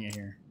everything in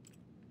here.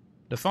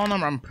 The phone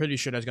number, I'm pretty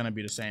sure that's gonna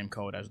be the same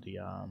code as the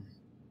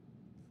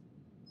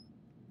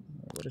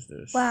what is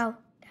this? Wow,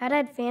 Dad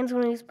had fans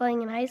when he was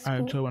playing in high school. I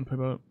told one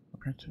about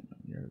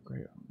you're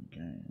great on the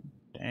game.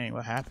 Dang,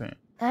 what happened?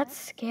 That's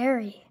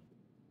scary.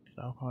 Is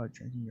alcohol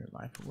drinking your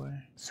life away?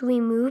 So we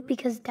moved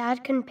because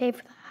Dad couldn't pay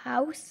for the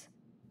house?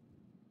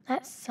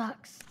 That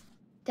sucks.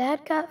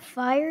 Dad got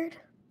fired?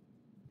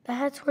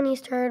 That's when he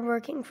started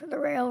working for the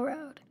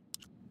railroad.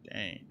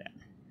 Dang,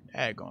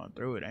 Dad going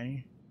through it, ain't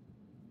he?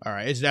 All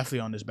right, it's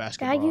definitely on this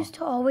basketball. Dad used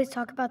to always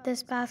talk about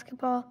this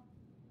basketball.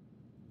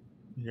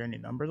 Is there any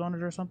numbers on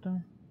it or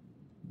something?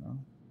 No.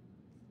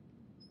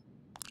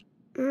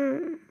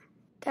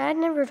 Dad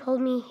never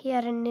told me he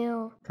had a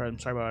new I'm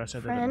sorry about what I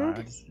said. friend.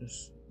 I'm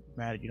just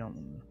mad that you don't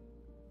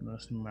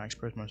listen to me when I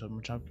express myself.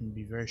 My job can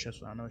be very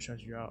stressful. I know it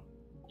stresses you out.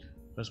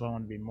 That's why I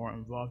want to be more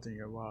involved in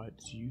your life.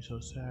 It's you so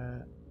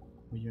sad.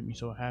 When you make me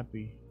so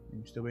happy. And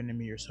you're still waiting to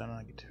me your son.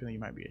 I get the feeling you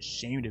might be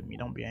ashamed of me.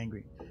 Don't be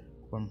angry.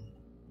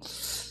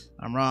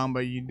 I'm wrong,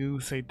 but you do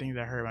say things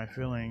that hurt my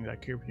feelings. I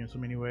care for you in so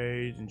many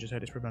ways and just had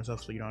to express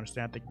myself so you don't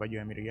understand. I think about you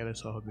and me together,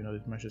 so I hope you know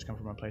this message comes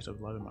from a place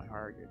of love in my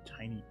heart. You're a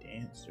tiny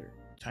dancer.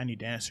 Tiny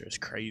dancer is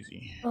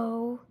crazy.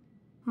 Oh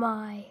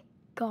my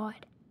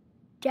God.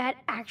 Dad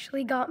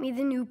actually got me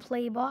the new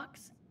play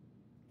box.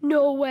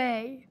 No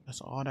way.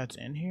 That's all that's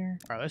in here?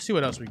 Alright, let's see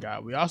what else we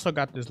got. We also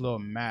got this little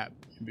map.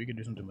 We could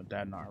do something with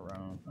that in our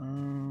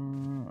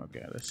own.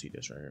 Okay, let's see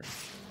this right here.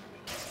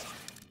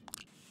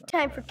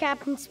 Time for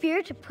Captain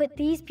Spirit to put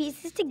these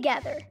pieces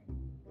together.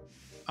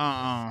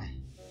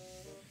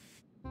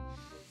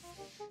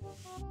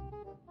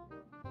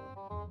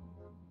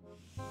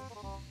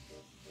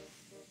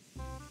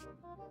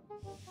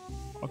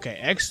 Okay,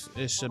 X,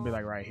 it should be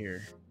like right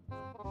here.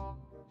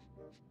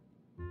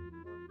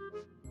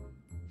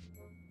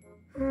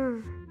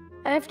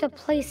 I have to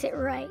place it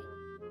right.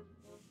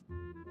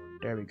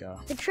 There we go.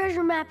 The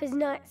treasure map is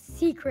not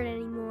secret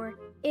anymore.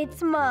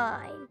 It's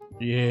mine.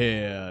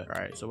 Yeah.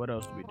 Alright, so what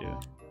else do we do?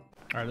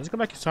 Alright, let's go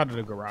back inside of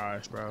the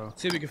garage, bro.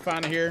 See if we can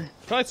find it here.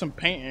 Probably some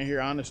paint in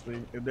here,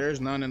 honestly. If there's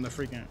none in the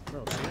freaking...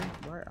 Bro,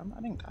 see? Right?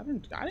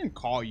 I didn't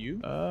call you.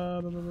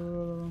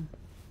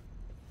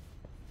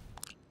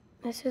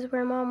 This is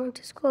where Mom went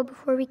to school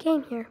before we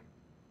came here.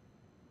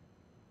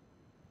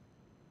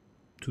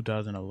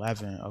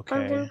 2011, okay.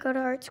 Mom didn't go to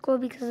art school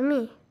because of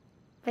me,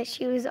 but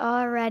she was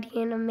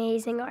already an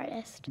amazing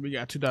artist. We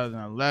got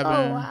 2011.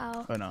 Oh,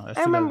 wow. Oh, no, that's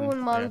I remember when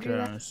Mom drew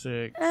that.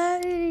 2006.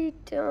 I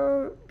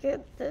don't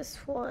get this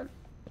one.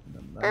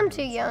 I'm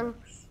too young.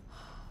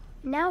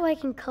 Now I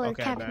can color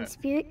Okay, Captain bet.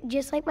 Spirit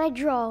just like my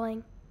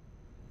drawing.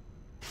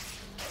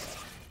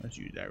 Let's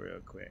use that real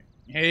quick.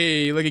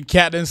 Hey, look at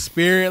Captain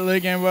Spirit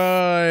looking,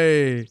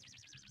 boy.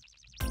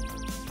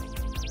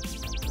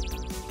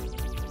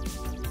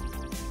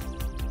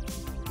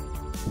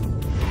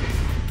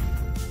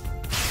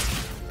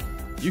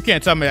 You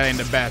can't tell me that ain't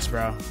the best,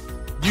 bro.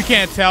 You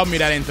can't tell me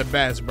that ain't the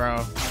best,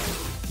 bro.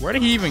 Where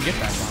did he even get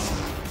that from?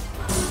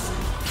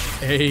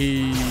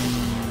 Hey.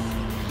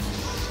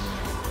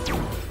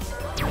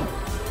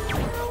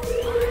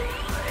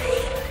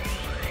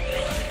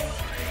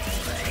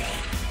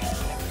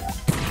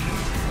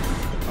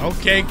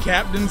 Okay,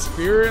 Captain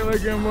Spirit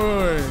looking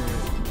boy.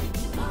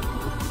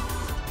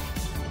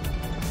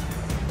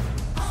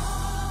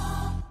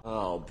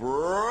 Oh,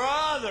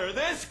 brother,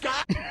 this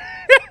guy.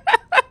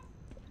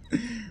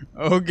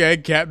 Okay,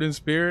 Captain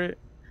Spirit.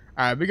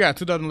 All right, we got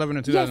 2011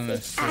 and 2006.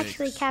 Yes, it's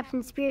actually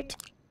Captain Spirit.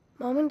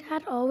 Mom and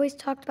Dad always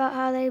talked about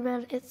how they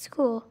met at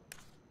school.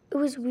 It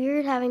was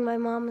weird having my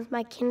mom as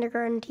my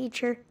kindergarten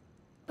teacher,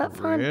 but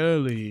fun.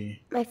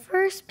 Really? My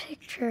first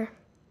picture.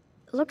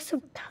 It looks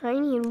so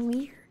tiny and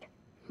weird.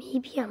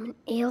 Maybe I'm an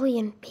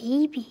alien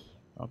baby.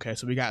 Okay,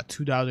 so we got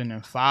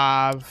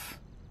 2005,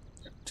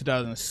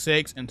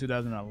 2006, and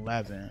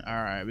 2011. All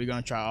right, we're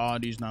gonna try all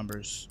these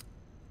numbers.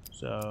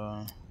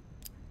 So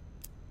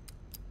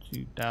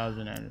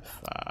 2005.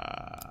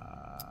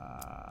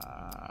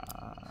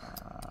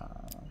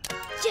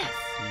 Yes.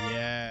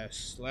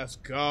 Yes, let's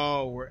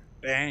go.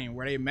 Dang,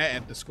 where they met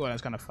at the school.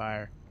 That's kind of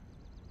fire.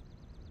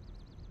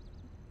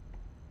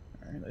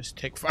 All right, let's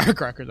take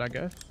firecrackers, I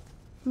guess.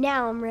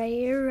 Now I'm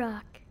ready to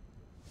rock.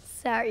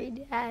 Sorry,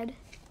 Dad.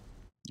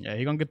 Yeah,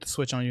 he gonna get the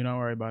switch on you. Don't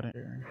worry about it.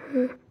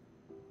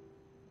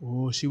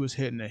 Oh, she was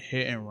hitting a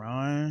hit and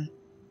run.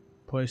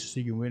 Police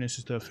seeking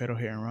witnesses to a fatal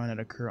hit and run that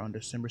occurred on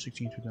December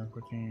 16,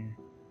 2014.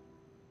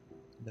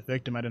 The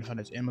victim identified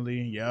as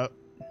Emily. Yep.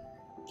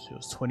 She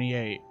was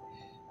 28.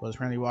 Was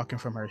apparently walking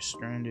from her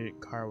stranded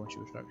car when she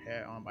was struck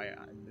head on by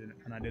an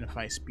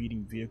unidentified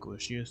speeding vehicle.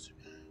 She is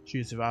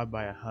survived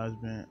by a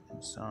husband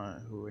and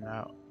son who were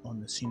not on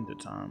the scene at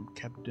the time.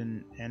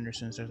 Captain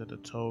Anderson says that the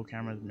tow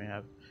cameras may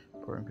have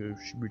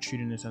we're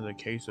treating this as a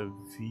case of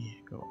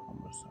vehicle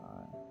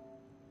homicide.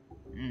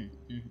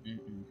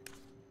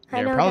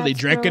 They're probably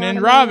drinking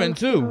and robbing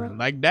too,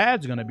 like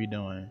Dad's gonna be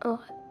doing. Oh.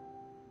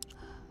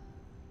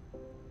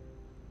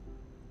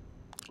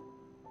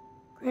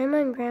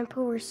 Grandma and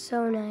Grandpa were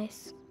so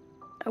nice.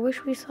 I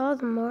wish we saw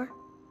them more.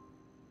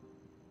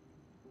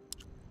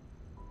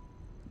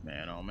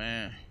 Man, oh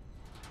man.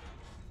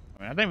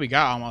 I mean, I think we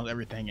got almost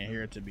everything in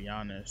here, to be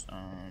honest.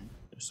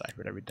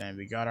 Deciphered everything.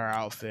 We got our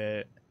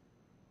outfit.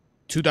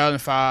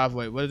 2005.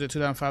 Wait, what is it?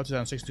 2005,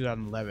 2006,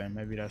 2011.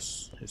 Maybe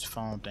that's his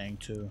phone thing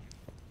too.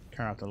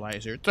 Turn off the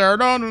lights here.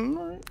 Turn on the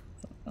light.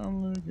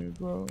 I'm looking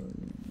for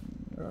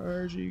you.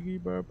 She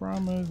keep her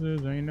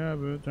promises, ain't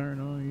never turn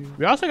on you.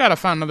 We also gotta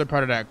find another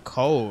part of that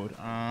code.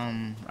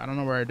 I don't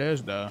know where it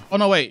is though. Oh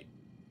no, wait.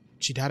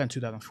 She died in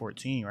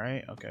 2014,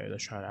 right? Okay,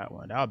 let's try that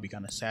one. That would be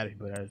kind of sad if you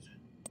put that.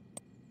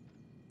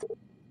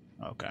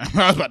 Okay,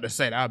 I was about to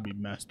say that would be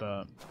messed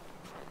up.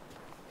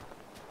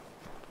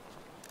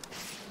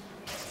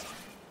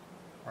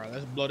 All right,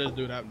 let's blow this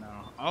dude up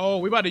now. Oh,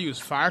 we about to use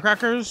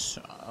firecrackers?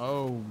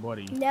 Oh,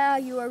 buddy. Now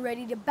you are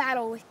ready to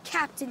battle with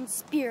Captain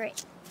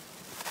Spirit.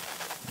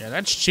 Yeah,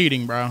 that's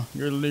cheating, bro.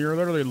 You're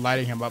literally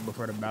lighting him up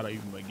before the battle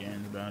even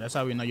begins, bro. That's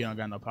how we know you don't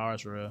got no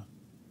powers for real.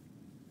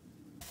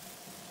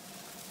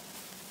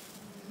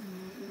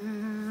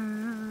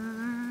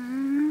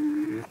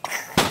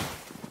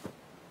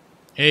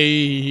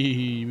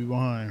 Hey, we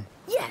won.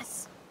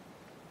 Yes!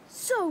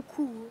 So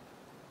cool.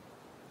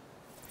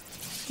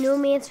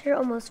 Snowmancer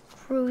almost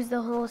froze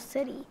the whole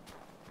city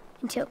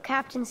until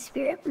Captain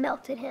Spirit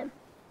melted him.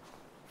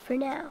 For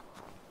now.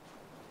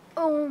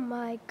 Oh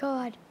my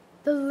god.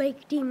 The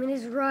lake demon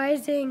is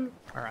rising.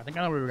 Alright, I think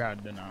I know what we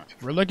gotta do now.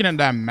 We're looking at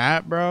that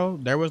map, bro.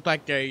 There was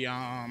like a,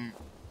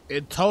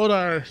 it told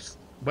us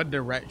what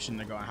direction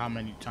to go, how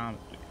many times,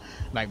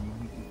 like,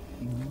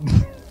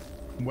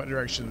 what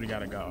directions we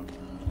gotta go.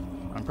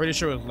 I'm pretty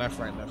sure it was left,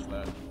 right, left,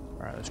 left.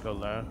 Alright, let's go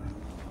left.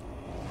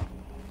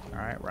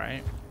 Alright,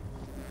 right.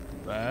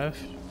 Left.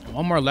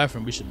 One more left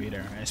and we should be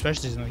there. And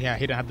especially since, yeah,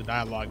 he didn't have the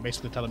dialogue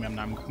basically telling me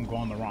I'm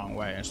going the wrong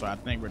way. And so I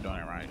think we're doing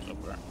it right so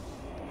far.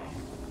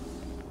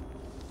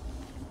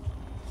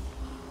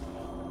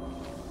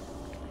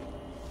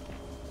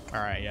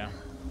 Alright, yeah.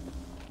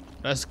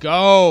 Let's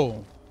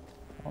go!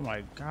 Oh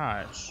my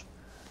gosh.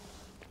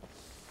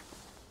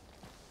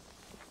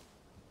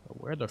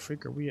 Where the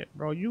freak are we at?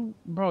 Bro, you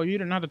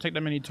didn't have to take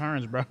that many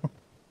turns, bro.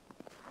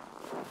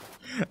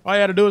 All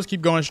you had to do is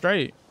keep going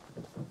straight.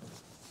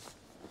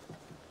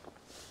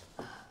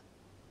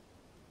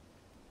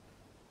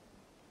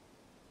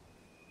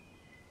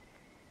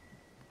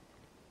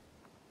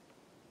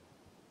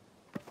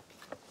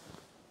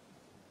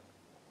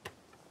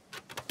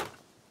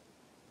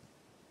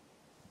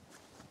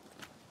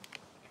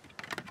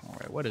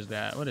 Alright, what is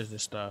that? What is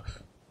this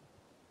stuff?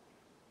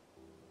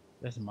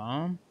 That's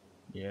Mom?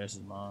 Yeah, this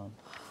is Mom.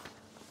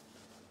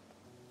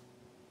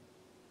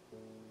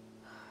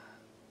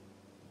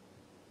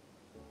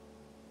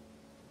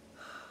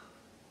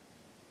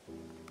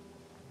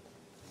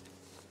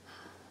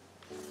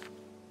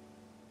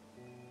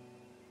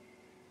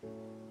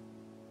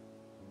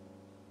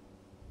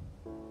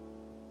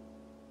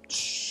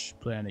 Shh,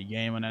 playing a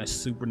game on that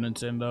Super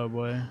Nintendo,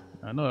 boy.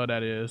 I know what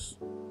that is.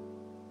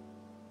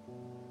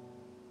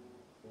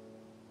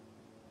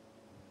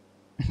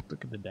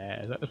 Look at the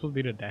dad. Is that supposed to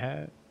be the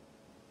dad?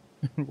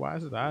 Why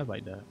is his eyes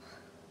like that?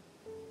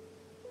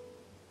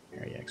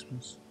 Harry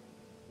Xmas.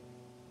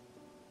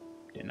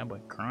 Damn, that boy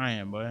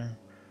crying, boy.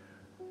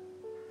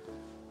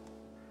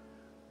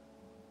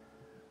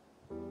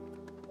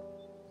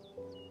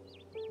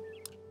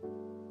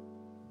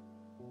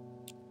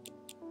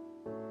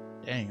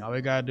 Dang, all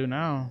we gotta do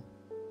now.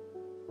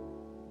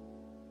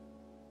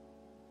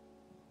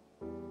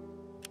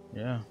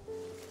 Yeah.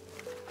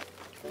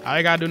 All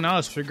I gotta do now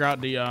is figure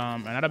out the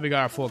and now that we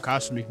got our full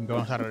costume, we can go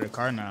inside of the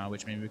car now,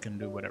 which means we can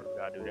do whatever we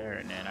gotta do there,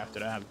 and then after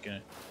that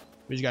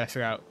we just gotta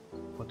figure out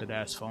what the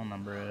dad's phone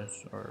number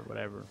is or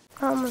whatever.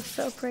 Mom was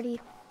so pretty.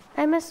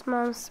 I miss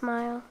Mom's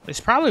smile. It's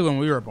probably when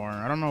we were born.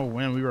 I don't know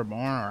when we were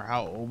born or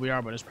how old we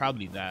are, but it's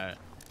probably that.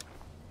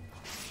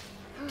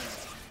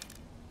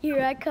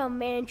 Here I come,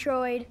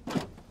 Mantroid.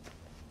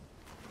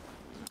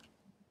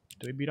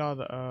 Did we beat all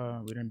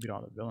the we didn't beat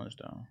all the villains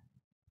though.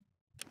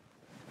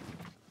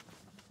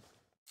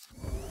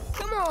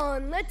 Come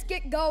on, let's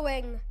get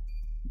going.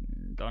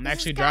 Don't This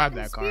actually is drive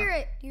Captain that car.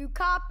 Spirit, you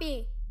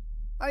copy?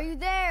 Are you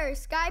there,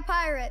 Sky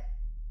Pirate?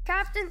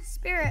 Captain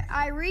Spirit,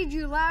 I read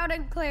you loud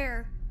and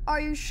clear. Are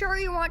you sure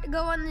you want to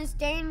go on this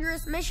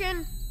dangerous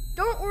mission?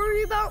 Don't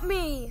worry about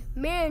me.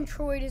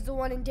 Mantroid is the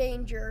one in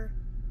danger.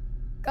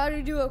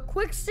 Gotta do a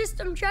quick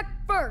system check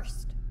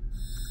first.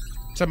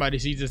 Somebody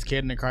sees this kid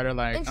in the car, they're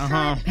like,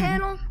 Instrument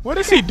panel, what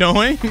is he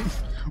doing?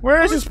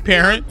 Where is his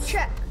parents?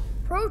 Check.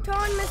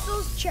 Proton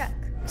missiles, check.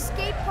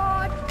 Escape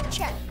pod,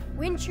 check.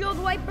 Windshield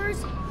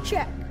wipers,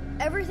 check.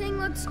 Everything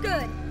looks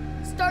good.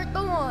 Start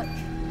the launch.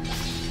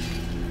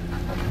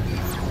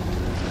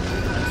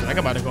 It's like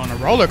about to go on a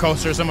roller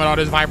coaster or something with all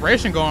this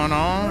vibration going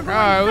on. We're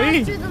going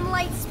Golly. faster than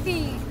light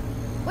speed.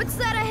 What's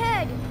that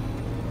ahead?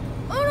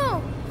 Oh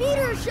no!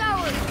 Meteor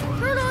shower!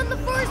 Turn on the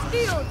force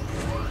field!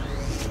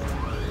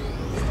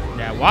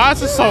 Yeah, why is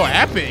this so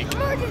epic?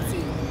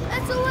 Emergency!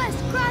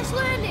 SOS! Crash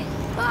landing!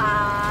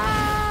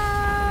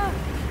 Ah!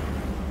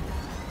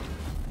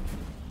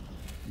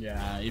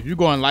 Yeah, if you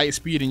go on light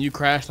speed and you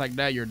crash like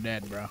that, you're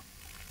dead, bro.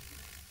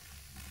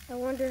 I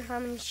wonder how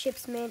many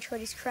ships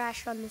Mantroid has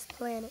crashed on this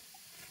planet.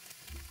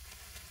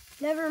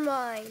 Never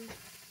mind.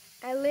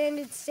 I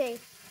landed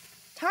safe.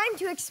 Time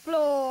to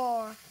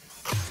explore!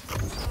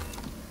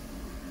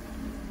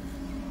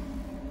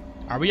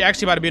 Are we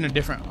actually about to be in a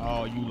different...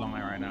 Oh, you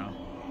lying right now.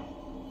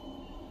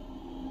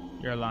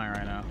 You're lying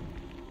right now.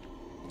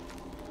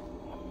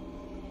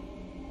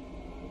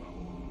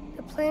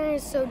 The planet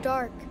is so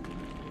dark,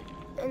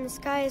 and the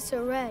sky is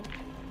so red,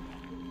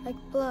 like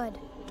blood.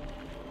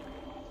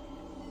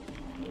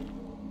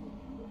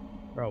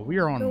 Bro, we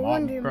are on No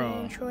wonder bro.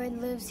 Mantroid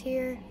lives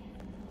here.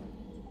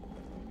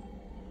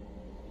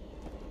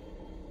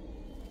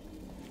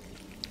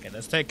 Okay,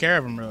 let's take care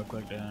of him real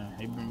quick then.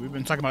 We've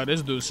been talking about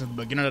this dude since the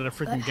beginning of the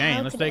freaking But game.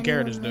 how Let's could take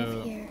care of this anyone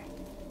live dude. here?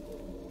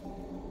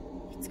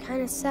 It's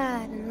kind of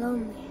sad and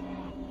lonely.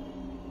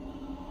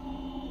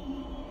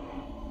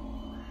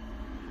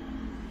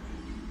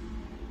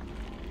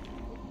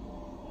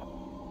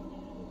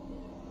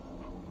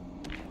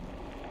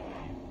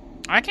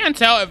 I can't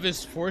tell if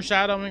it's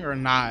foreshadowing or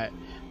not.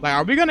 Like,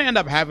 are we gonna end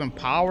up having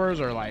powers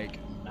or like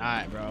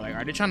not, bro? Like,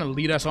 are they trying to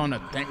lead us on to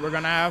think we're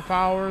gonna have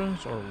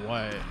powers or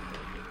what?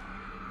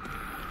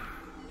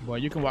 Boy,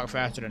 you can walk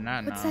faster than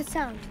that now. What's that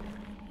sound?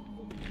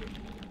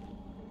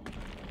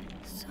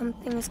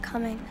 Something is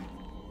coming.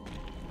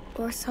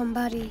 Or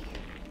somebody.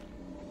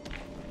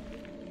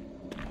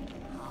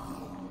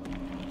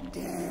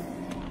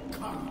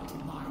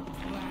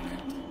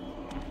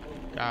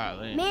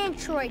 Golly.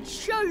 Mantroid,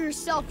 show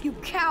yourself, you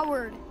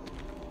coward!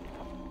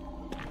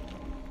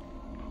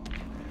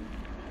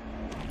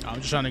 I'm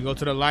just trying to go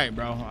to the light,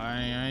 bro.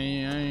 I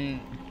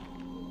ain't.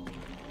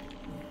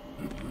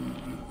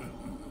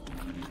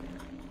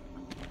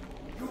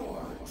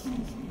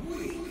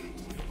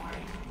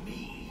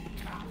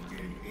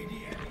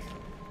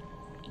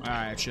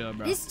 Alright, chill,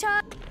 bro. This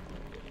time...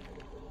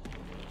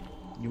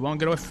 You won't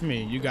get away from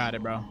me. You got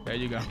it, bro. There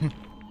you go.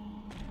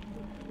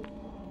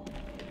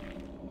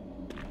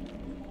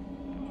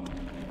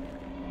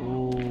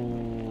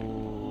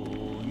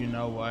 Ooh, you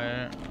know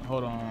what?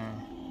 Hold on.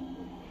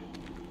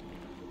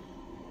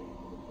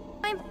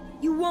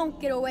 You won't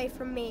get away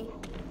from me.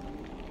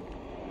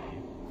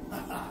 I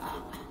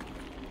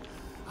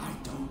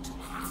don't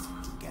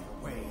have to get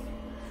away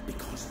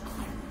because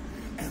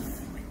I'm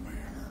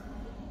everywhere.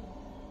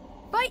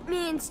 Fight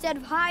me instead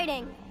of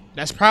hiding.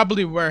 That's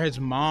probably where his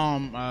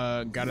mom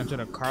got into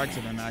the car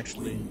accident,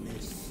 actually.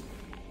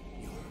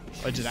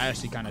 Which is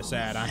actually kind of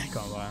sad, I ain't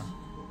gonna lie.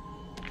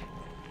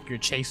 You're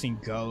chasing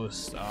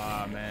ghosts.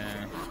 Aw,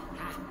 man.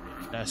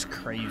 That's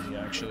crazy,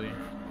 actually.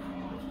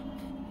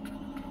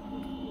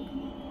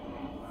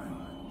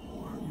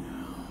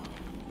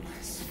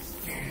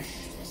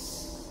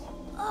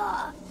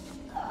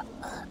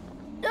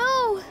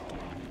 No!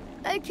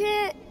 I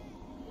can't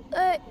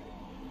let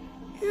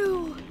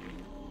you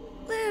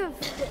live.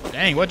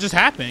 Dang, what just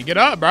happened? Get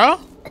up, bro.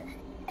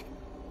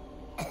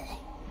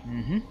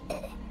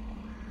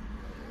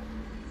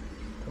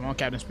 Come on,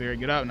 Captain Spirit,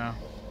 get up now.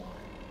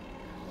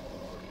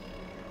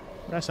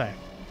 What'd I say?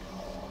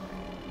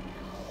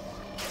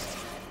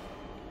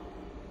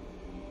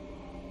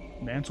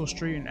 Mantle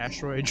Street and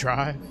Asteroid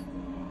Drive.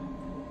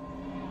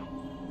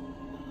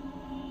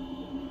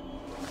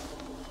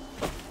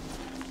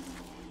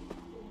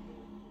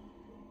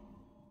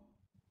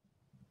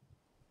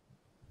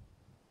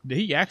 Did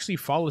he actually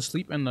fall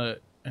asleep in the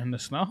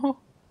snow?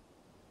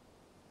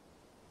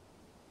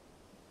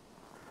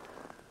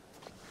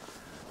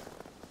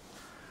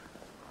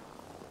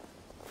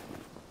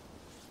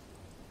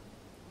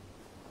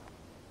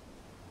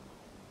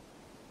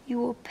 You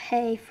will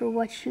pay for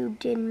what you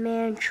did,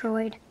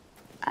 Mantroid.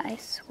 I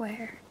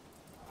swear.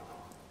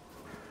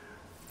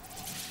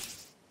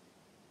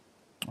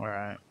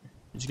 Alright.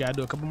 We just gotta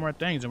do a couple more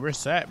things and we're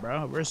set,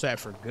 bro. We're set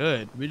for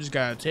good. We just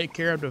gotta take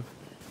care of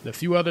the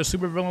few other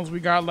supervillains we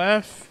got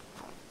left.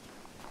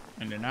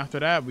 And then after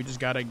that, we just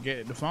gotta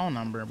get the phone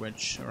number, or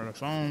the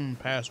phone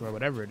password,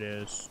 whatever it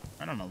is.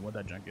 I don't know what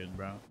that junk is,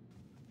 bro.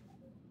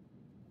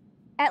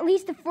 At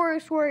least the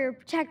forest warrior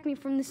protect me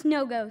from the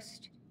snow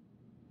ghost.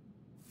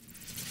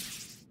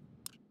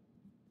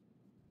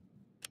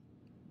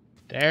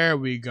 There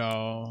we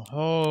go.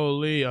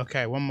 Holy.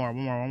 Okay, one more.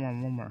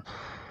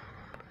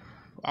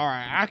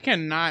 Alright, I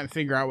cannot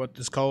figure out what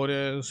this code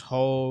is.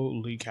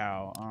 Holy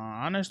cow.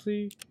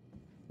 Honestly,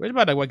 we're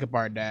about to wake up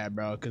our dad,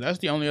 bro. Because that's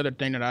the only other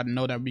thing that I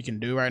know that we can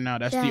do right now.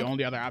 That's Dad, the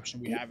only other option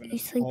we have in you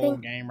this whole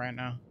sleeping? game right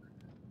now.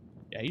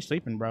 Yeah, he's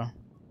sleeping, bro.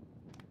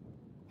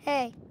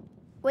 Hey,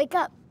 wake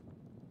up.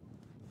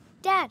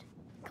 Dad,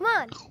 come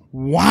on.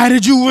 Why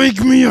did you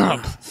wake me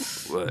up?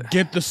 What?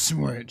 Get the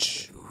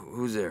switch.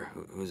 Who's there?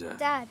 Who's that?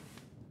 Dad,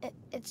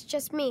 it's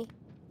just me,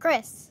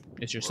 Chris.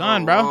 It's your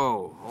son, bro.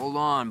 Oh, hold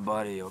on,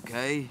 buddy,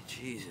 okay?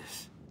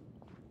 Jesus.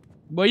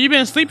 Boy, you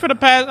been asleep for the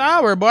past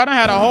hour, boy. I done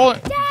had a whole...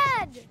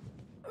 Dad!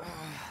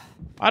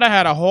 I done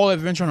had a whole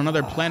adventure on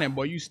another planet,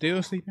 boy. You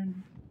still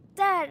sleeping?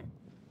 Dad,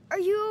 are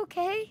you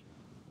okay?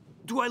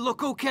 Do I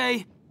look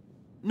okay?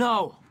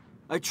 No.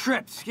 I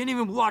tripped. Can't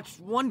even watch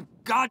one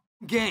god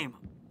game.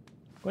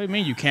 What do you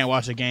mean you can't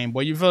watch a game,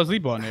 boy? You fell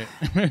asleep on it.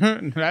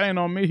 That ain't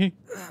on me.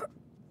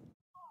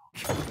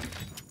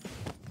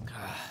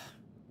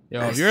 Yo,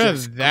 if That's you're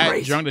just that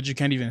great. drunk that you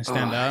can't even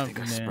stand I up, think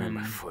I sprained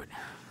my then foot.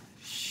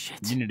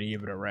 Shit. you need to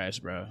give it a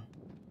rest, bro.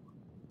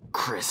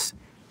 Chris,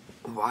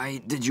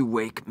 why did you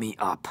wake me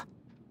up?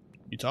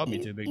 You told me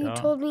to, big You dog.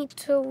 told me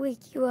to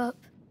wake you up.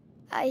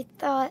 I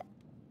thought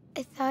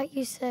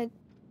you said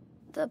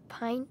The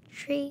pine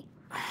tree?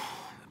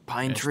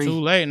 Pine It's tree? too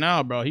late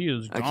now, bro. He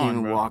is gone, I can't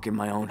even bro. walk in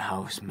my own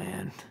house,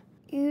 man.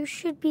 You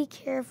should be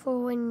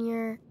careful when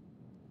you're,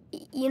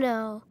 you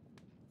know,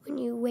 when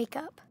you wake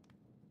up.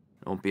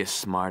 Don't be a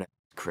smart ass,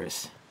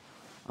 Chris.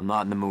 I'm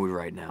not in the mood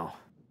right now.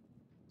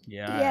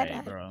 Yeah, Yeah, alright,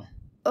 Dad. bro.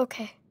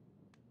 Okay.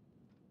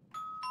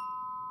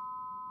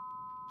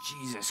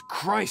 Jesus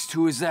Christ,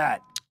 who is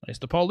that? It's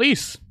the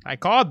police. I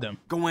called them.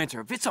 Go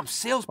answer. If it's some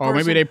salesperson, Or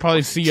maybe they probably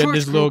or see church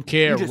this little group,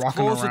 kid you just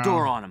walking close around. the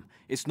door on him.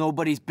 It's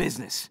nobody's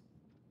business.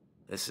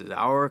 This is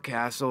our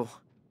castle,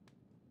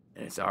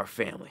 and it's our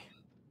family,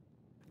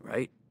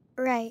 right?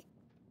 Right.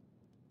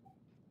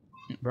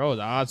 Bro,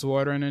 the odds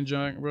watering and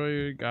junk,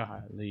 bro.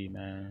 Golly,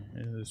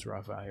 man. It's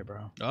rough out here,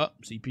 bro. Oh,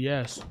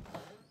 CPS.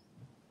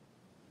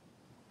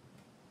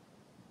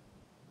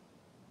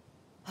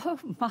 Oh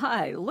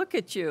my, look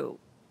at you.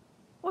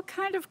 What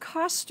kind of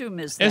costume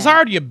is that? It's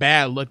already a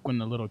bad look when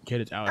the little kid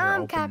is out here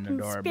I'm opening Captain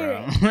the door,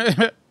 Spirit.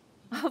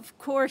 bro. Of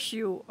course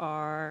you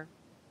are.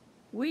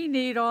 We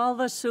need all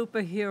the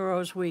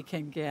superheroes we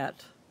can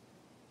get.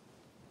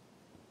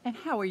 And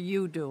how are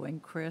you doing,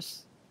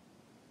 Chris?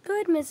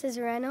 Good,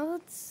 Mrs.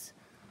 Reynolds.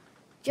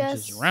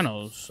 Just... Mrs.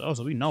 Reynolds. Oh,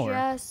 so we know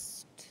her.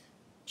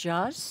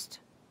 Just?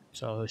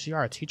 So is she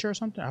our teacher or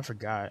something? I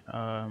forgot.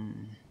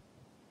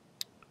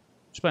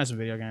 Just playing some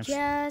video games.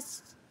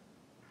 Just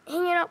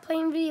hanging out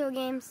playing video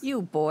games.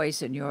 You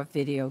boys and your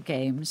video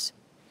games.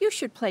 You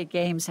should play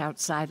games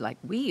outside like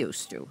we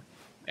used to.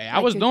 Hey, I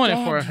was doing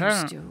it for Dad her.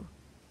 used to.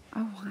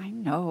 Oh, I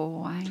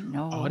know, I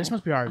know. Oh, this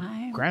must be our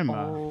I'm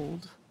grandma.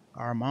 old.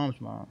 Our mom's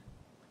mom.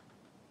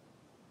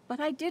 But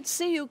I did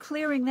see you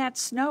clearing that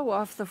snow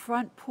off the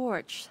front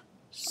porch.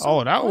 So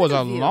Oh, that was good a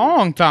of you.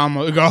 long time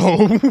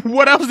ago.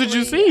 What else did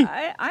you see?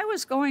 I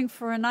was going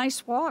for a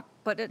nice walk,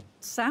 but it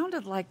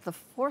sounded like the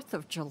 4th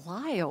of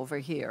July over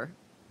here.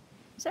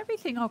 Is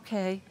everything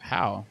okay?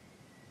 How?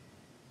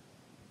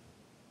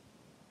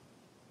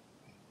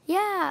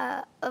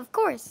 Yeah, of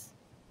course.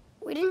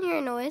 We didn't hear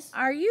a noise.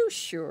 Are you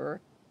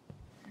sure?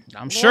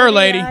 I'm sure, Lordy,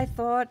 lady. I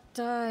thought,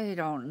 I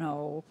don't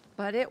know,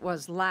 but it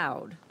was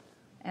loud.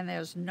 And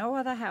there's no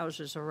other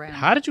houses around.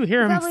 How did you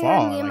hear him Probably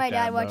fall? heard me and like my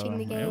dad that, watching bro?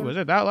 the game. Was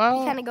it that loud?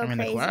 We kinda go I mean,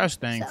 crazy, the glass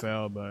thing so.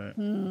 fell, but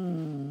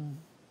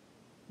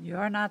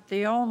You're not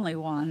the only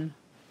one.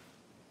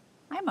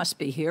 I must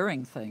be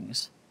hearing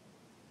things.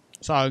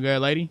 it's all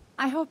good, lady.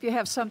 I hope you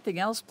have something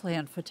else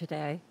planned for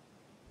today.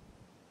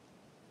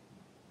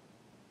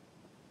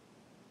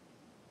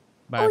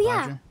 Bye, Oh,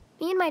 yeah. Padre.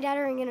 Me and my dad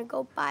are going to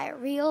go buy a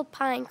real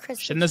pine Christmas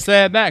Shouldn't have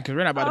said that because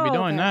we're not about to be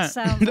doing that.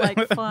 Sounds like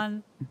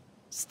fun.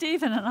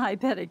 Stephen and I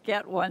better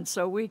get one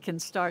so we can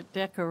start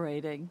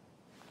decorating.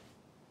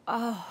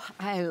 Oh,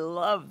 I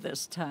love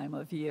this time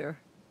of year.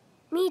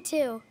 Me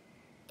too.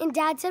 And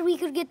Dad said we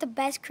could get the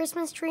best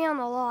Christmas tree on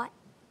the lot.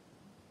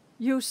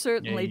 You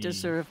certainly Yay.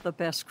 deserve the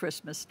best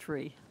Christmas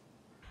tree.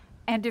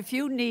 And if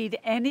you need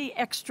any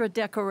extra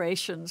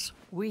decorations,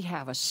 we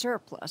have a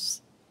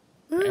surplus.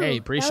 Ooh, Hey,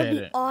 appreciate that would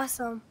be it.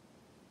 awesome.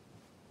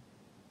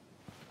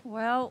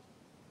 Well,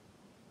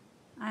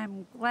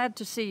 I'm glad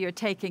to see you're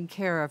taking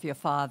care of your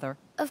father.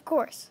 Of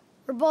course.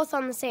 We're both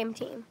on the same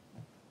team.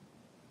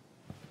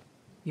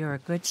 You're a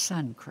good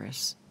son,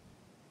 Chris.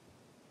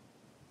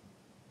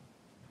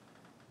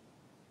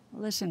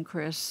 Listen,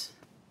 Chris,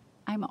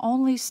 I'm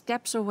only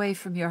steps away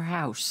from your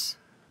house.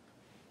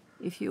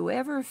 If you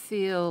ever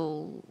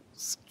feel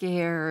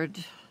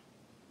scared,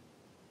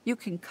 you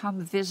can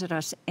come visit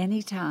us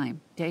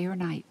anytime, day or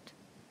night.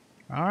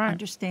 All right.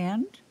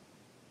 Understand?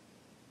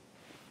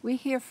 We're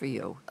here for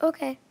you.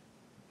 Okay.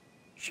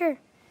 Sure.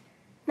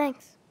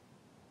 Thanks.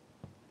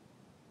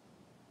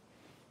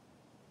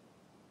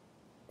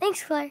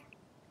 Thanks, Claire.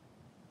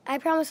 I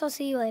promise I'll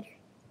see you later.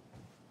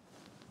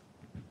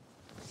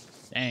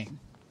 Dang.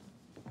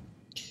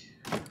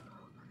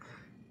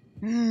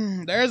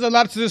 There's a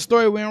lot to this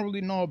story we don't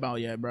really know about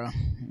yet, bro. A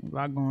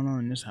lot going on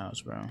in this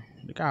house, bro.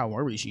 Look how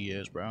worried she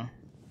is, bro.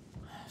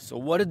 So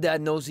what did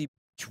that nosy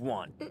bitch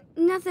want?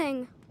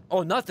 Nothing.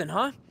 Oh, nothing,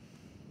 huh?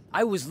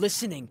 I was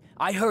listening.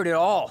 I heard it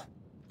all.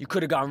 You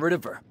could have gotten rid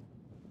of her.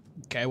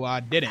 Okay, well, I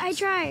didn't. I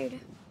tried.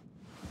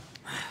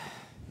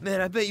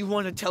 Man, I bet you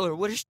want to tell her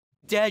what a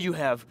dad you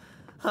have.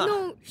 Huh.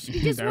 No, she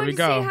just There we wanted to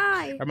go. say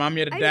hi. Remind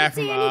me of the I dad didn't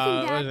from, say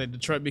anything, Dad. what is it,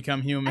 Detroit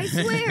Become Human. I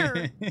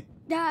swear.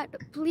 Dad,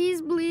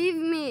 please believe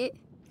me.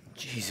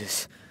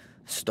 Jesus,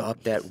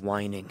 stop that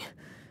whining.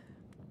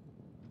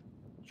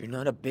 You're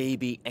not a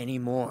baby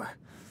anymore.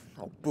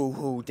 Oh,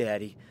 boo-hoo,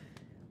 Daddy.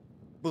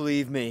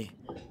 Believe me.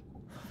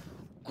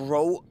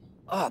 Grow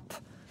up.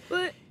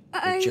 But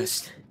You're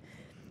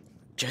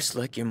just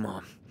like your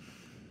mom.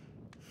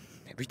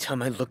 Every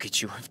time I look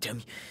at you, every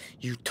time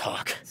you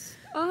talk,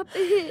 Stop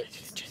it.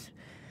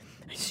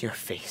 I see your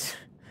face.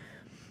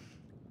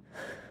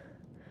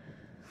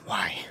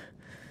 Why?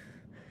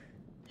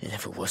 And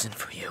if it wasn't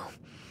for you,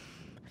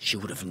 she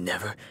would have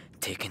never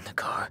taken the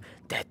car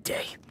that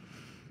day.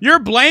 You're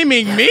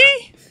blaming me?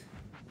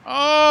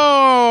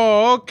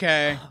 Oh,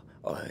 okay.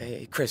 Oh,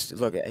 hey, Chris,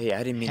 look, hey,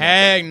 I didn't mean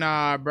Heck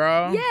nah,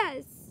 bro.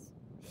 Yes.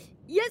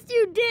 Yes,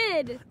 you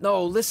did.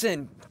 No,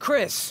 listen,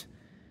 Chris.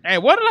 Hey,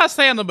 what did I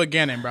say in the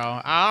beginning, bro?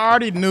 I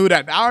already knew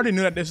that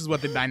this is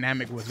what the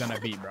dynamic was gonna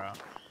be, bro.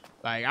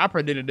 Like, I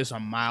predicted this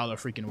a mile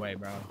of freaking way,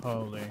 bro.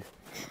 Holy.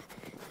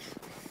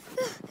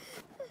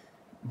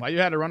 Why you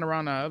had to run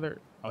around the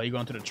other? Oh, you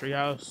going to the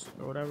treehouse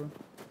or whatever?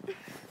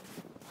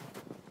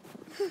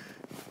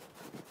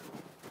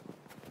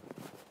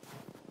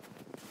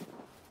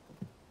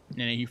 And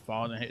then he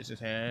falls and hits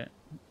his head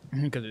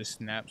because it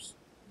snaps.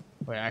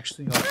 Wait,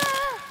 actually, hold on.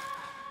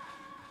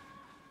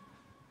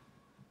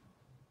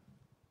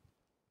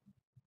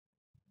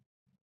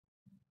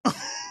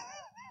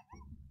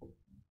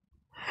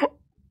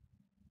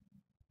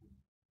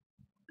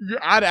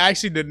 I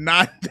actually did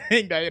not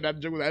think that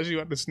joke was actually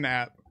about to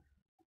snap.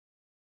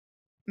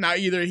 Now,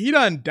 either he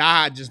done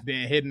died just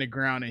being hit in the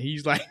ground and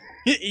he's like,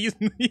 he's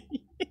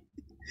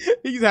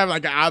having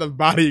like an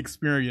out-of-body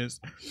experience,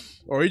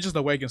 or he just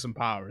awakened some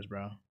powers,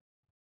 bro.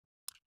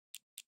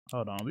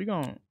 Hold on, we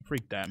gonna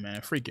freak that,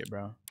 man. Freak it,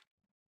 bro.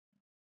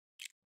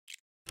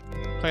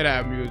 Play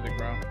that music,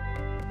 bro.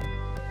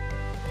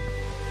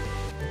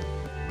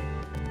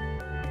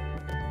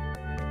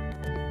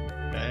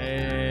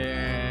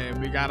 Hey,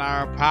 we got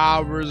our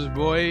powers,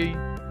 boy.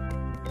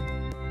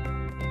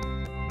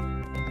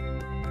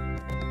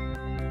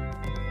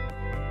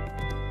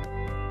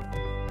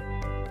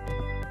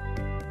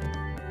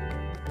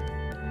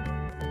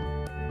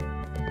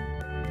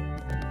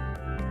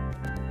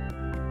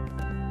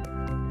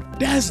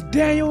 That's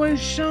Daniel and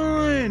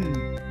Sean.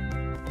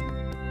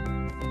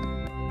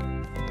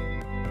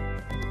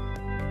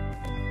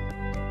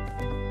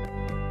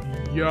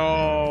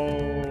 Yo.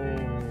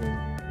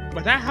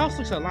 But that house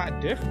looks a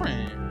lot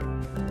different.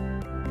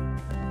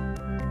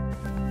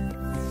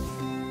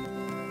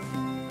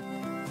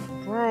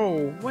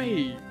 Bro,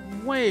 wait.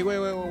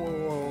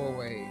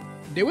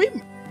 Did we,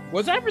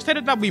 was I ever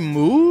said that we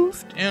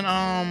moved?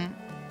 And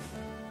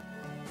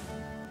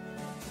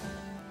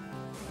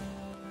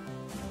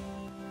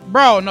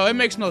bro, no, it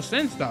makes no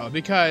sense though,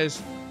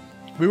 because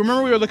we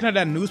remember we were looking at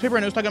that newspaper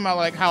and it was talking about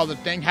like how the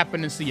thing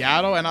happened in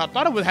Seattle, and I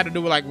thought it had to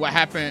do with like what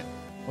happened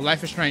with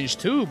Life is Strange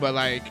 2, but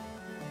like,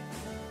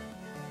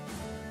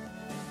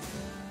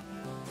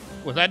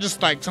 was that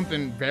just like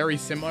something very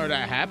similar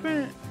that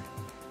happened?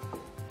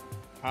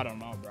 I don't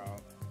know, bro.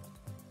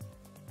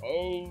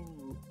 Oh,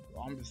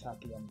 I'm just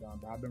happy I'm done,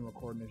 bro. I've been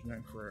recording this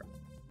thing for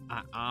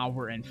an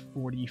hour and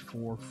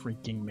 44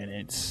 freaking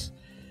minutes.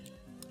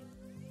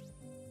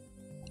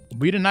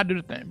 We did not do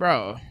the thing,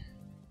 bro.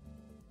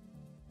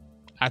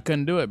 I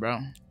couldn't do it, bro.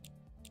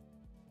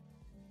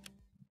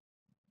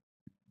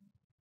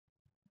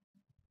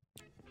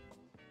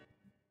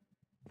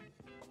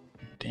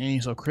 Dang,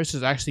 so Chris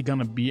is actually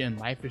gonna be in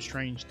Life is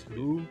Strange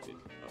 2?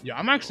 Yo,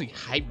 I'm actually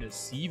hyped to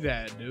see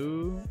that,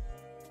 dude.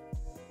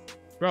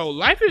 Bro,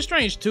 Life is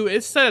Strange 2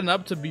 is setting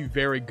up to be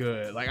very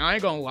good. Like, I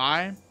ain't gonna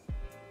lie.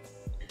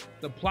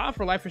 The plot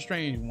for Life is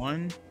Strange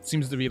 1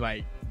 seems to be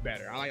like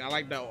better. I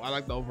like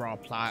the overall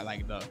plot,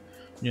 like the,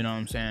 you know what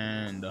I'm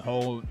saying, the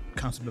whole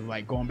concept of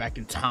like going back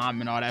in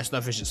time and all that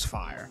stuff is just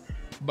fire.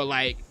 But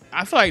like,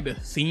 I feel like the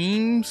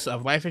themes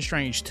of Life is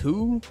Strange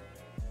 2,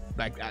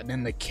 like,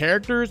 then the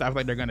characters, I feel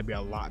like they're gonna be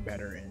a lot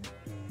better in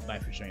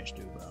Life is Strange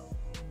 2, bro.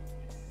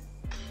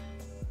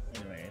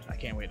 Anyways, I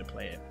can't wait to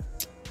play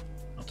it.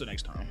 Until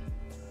next time.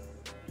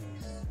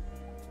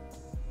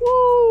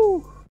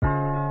 Woo!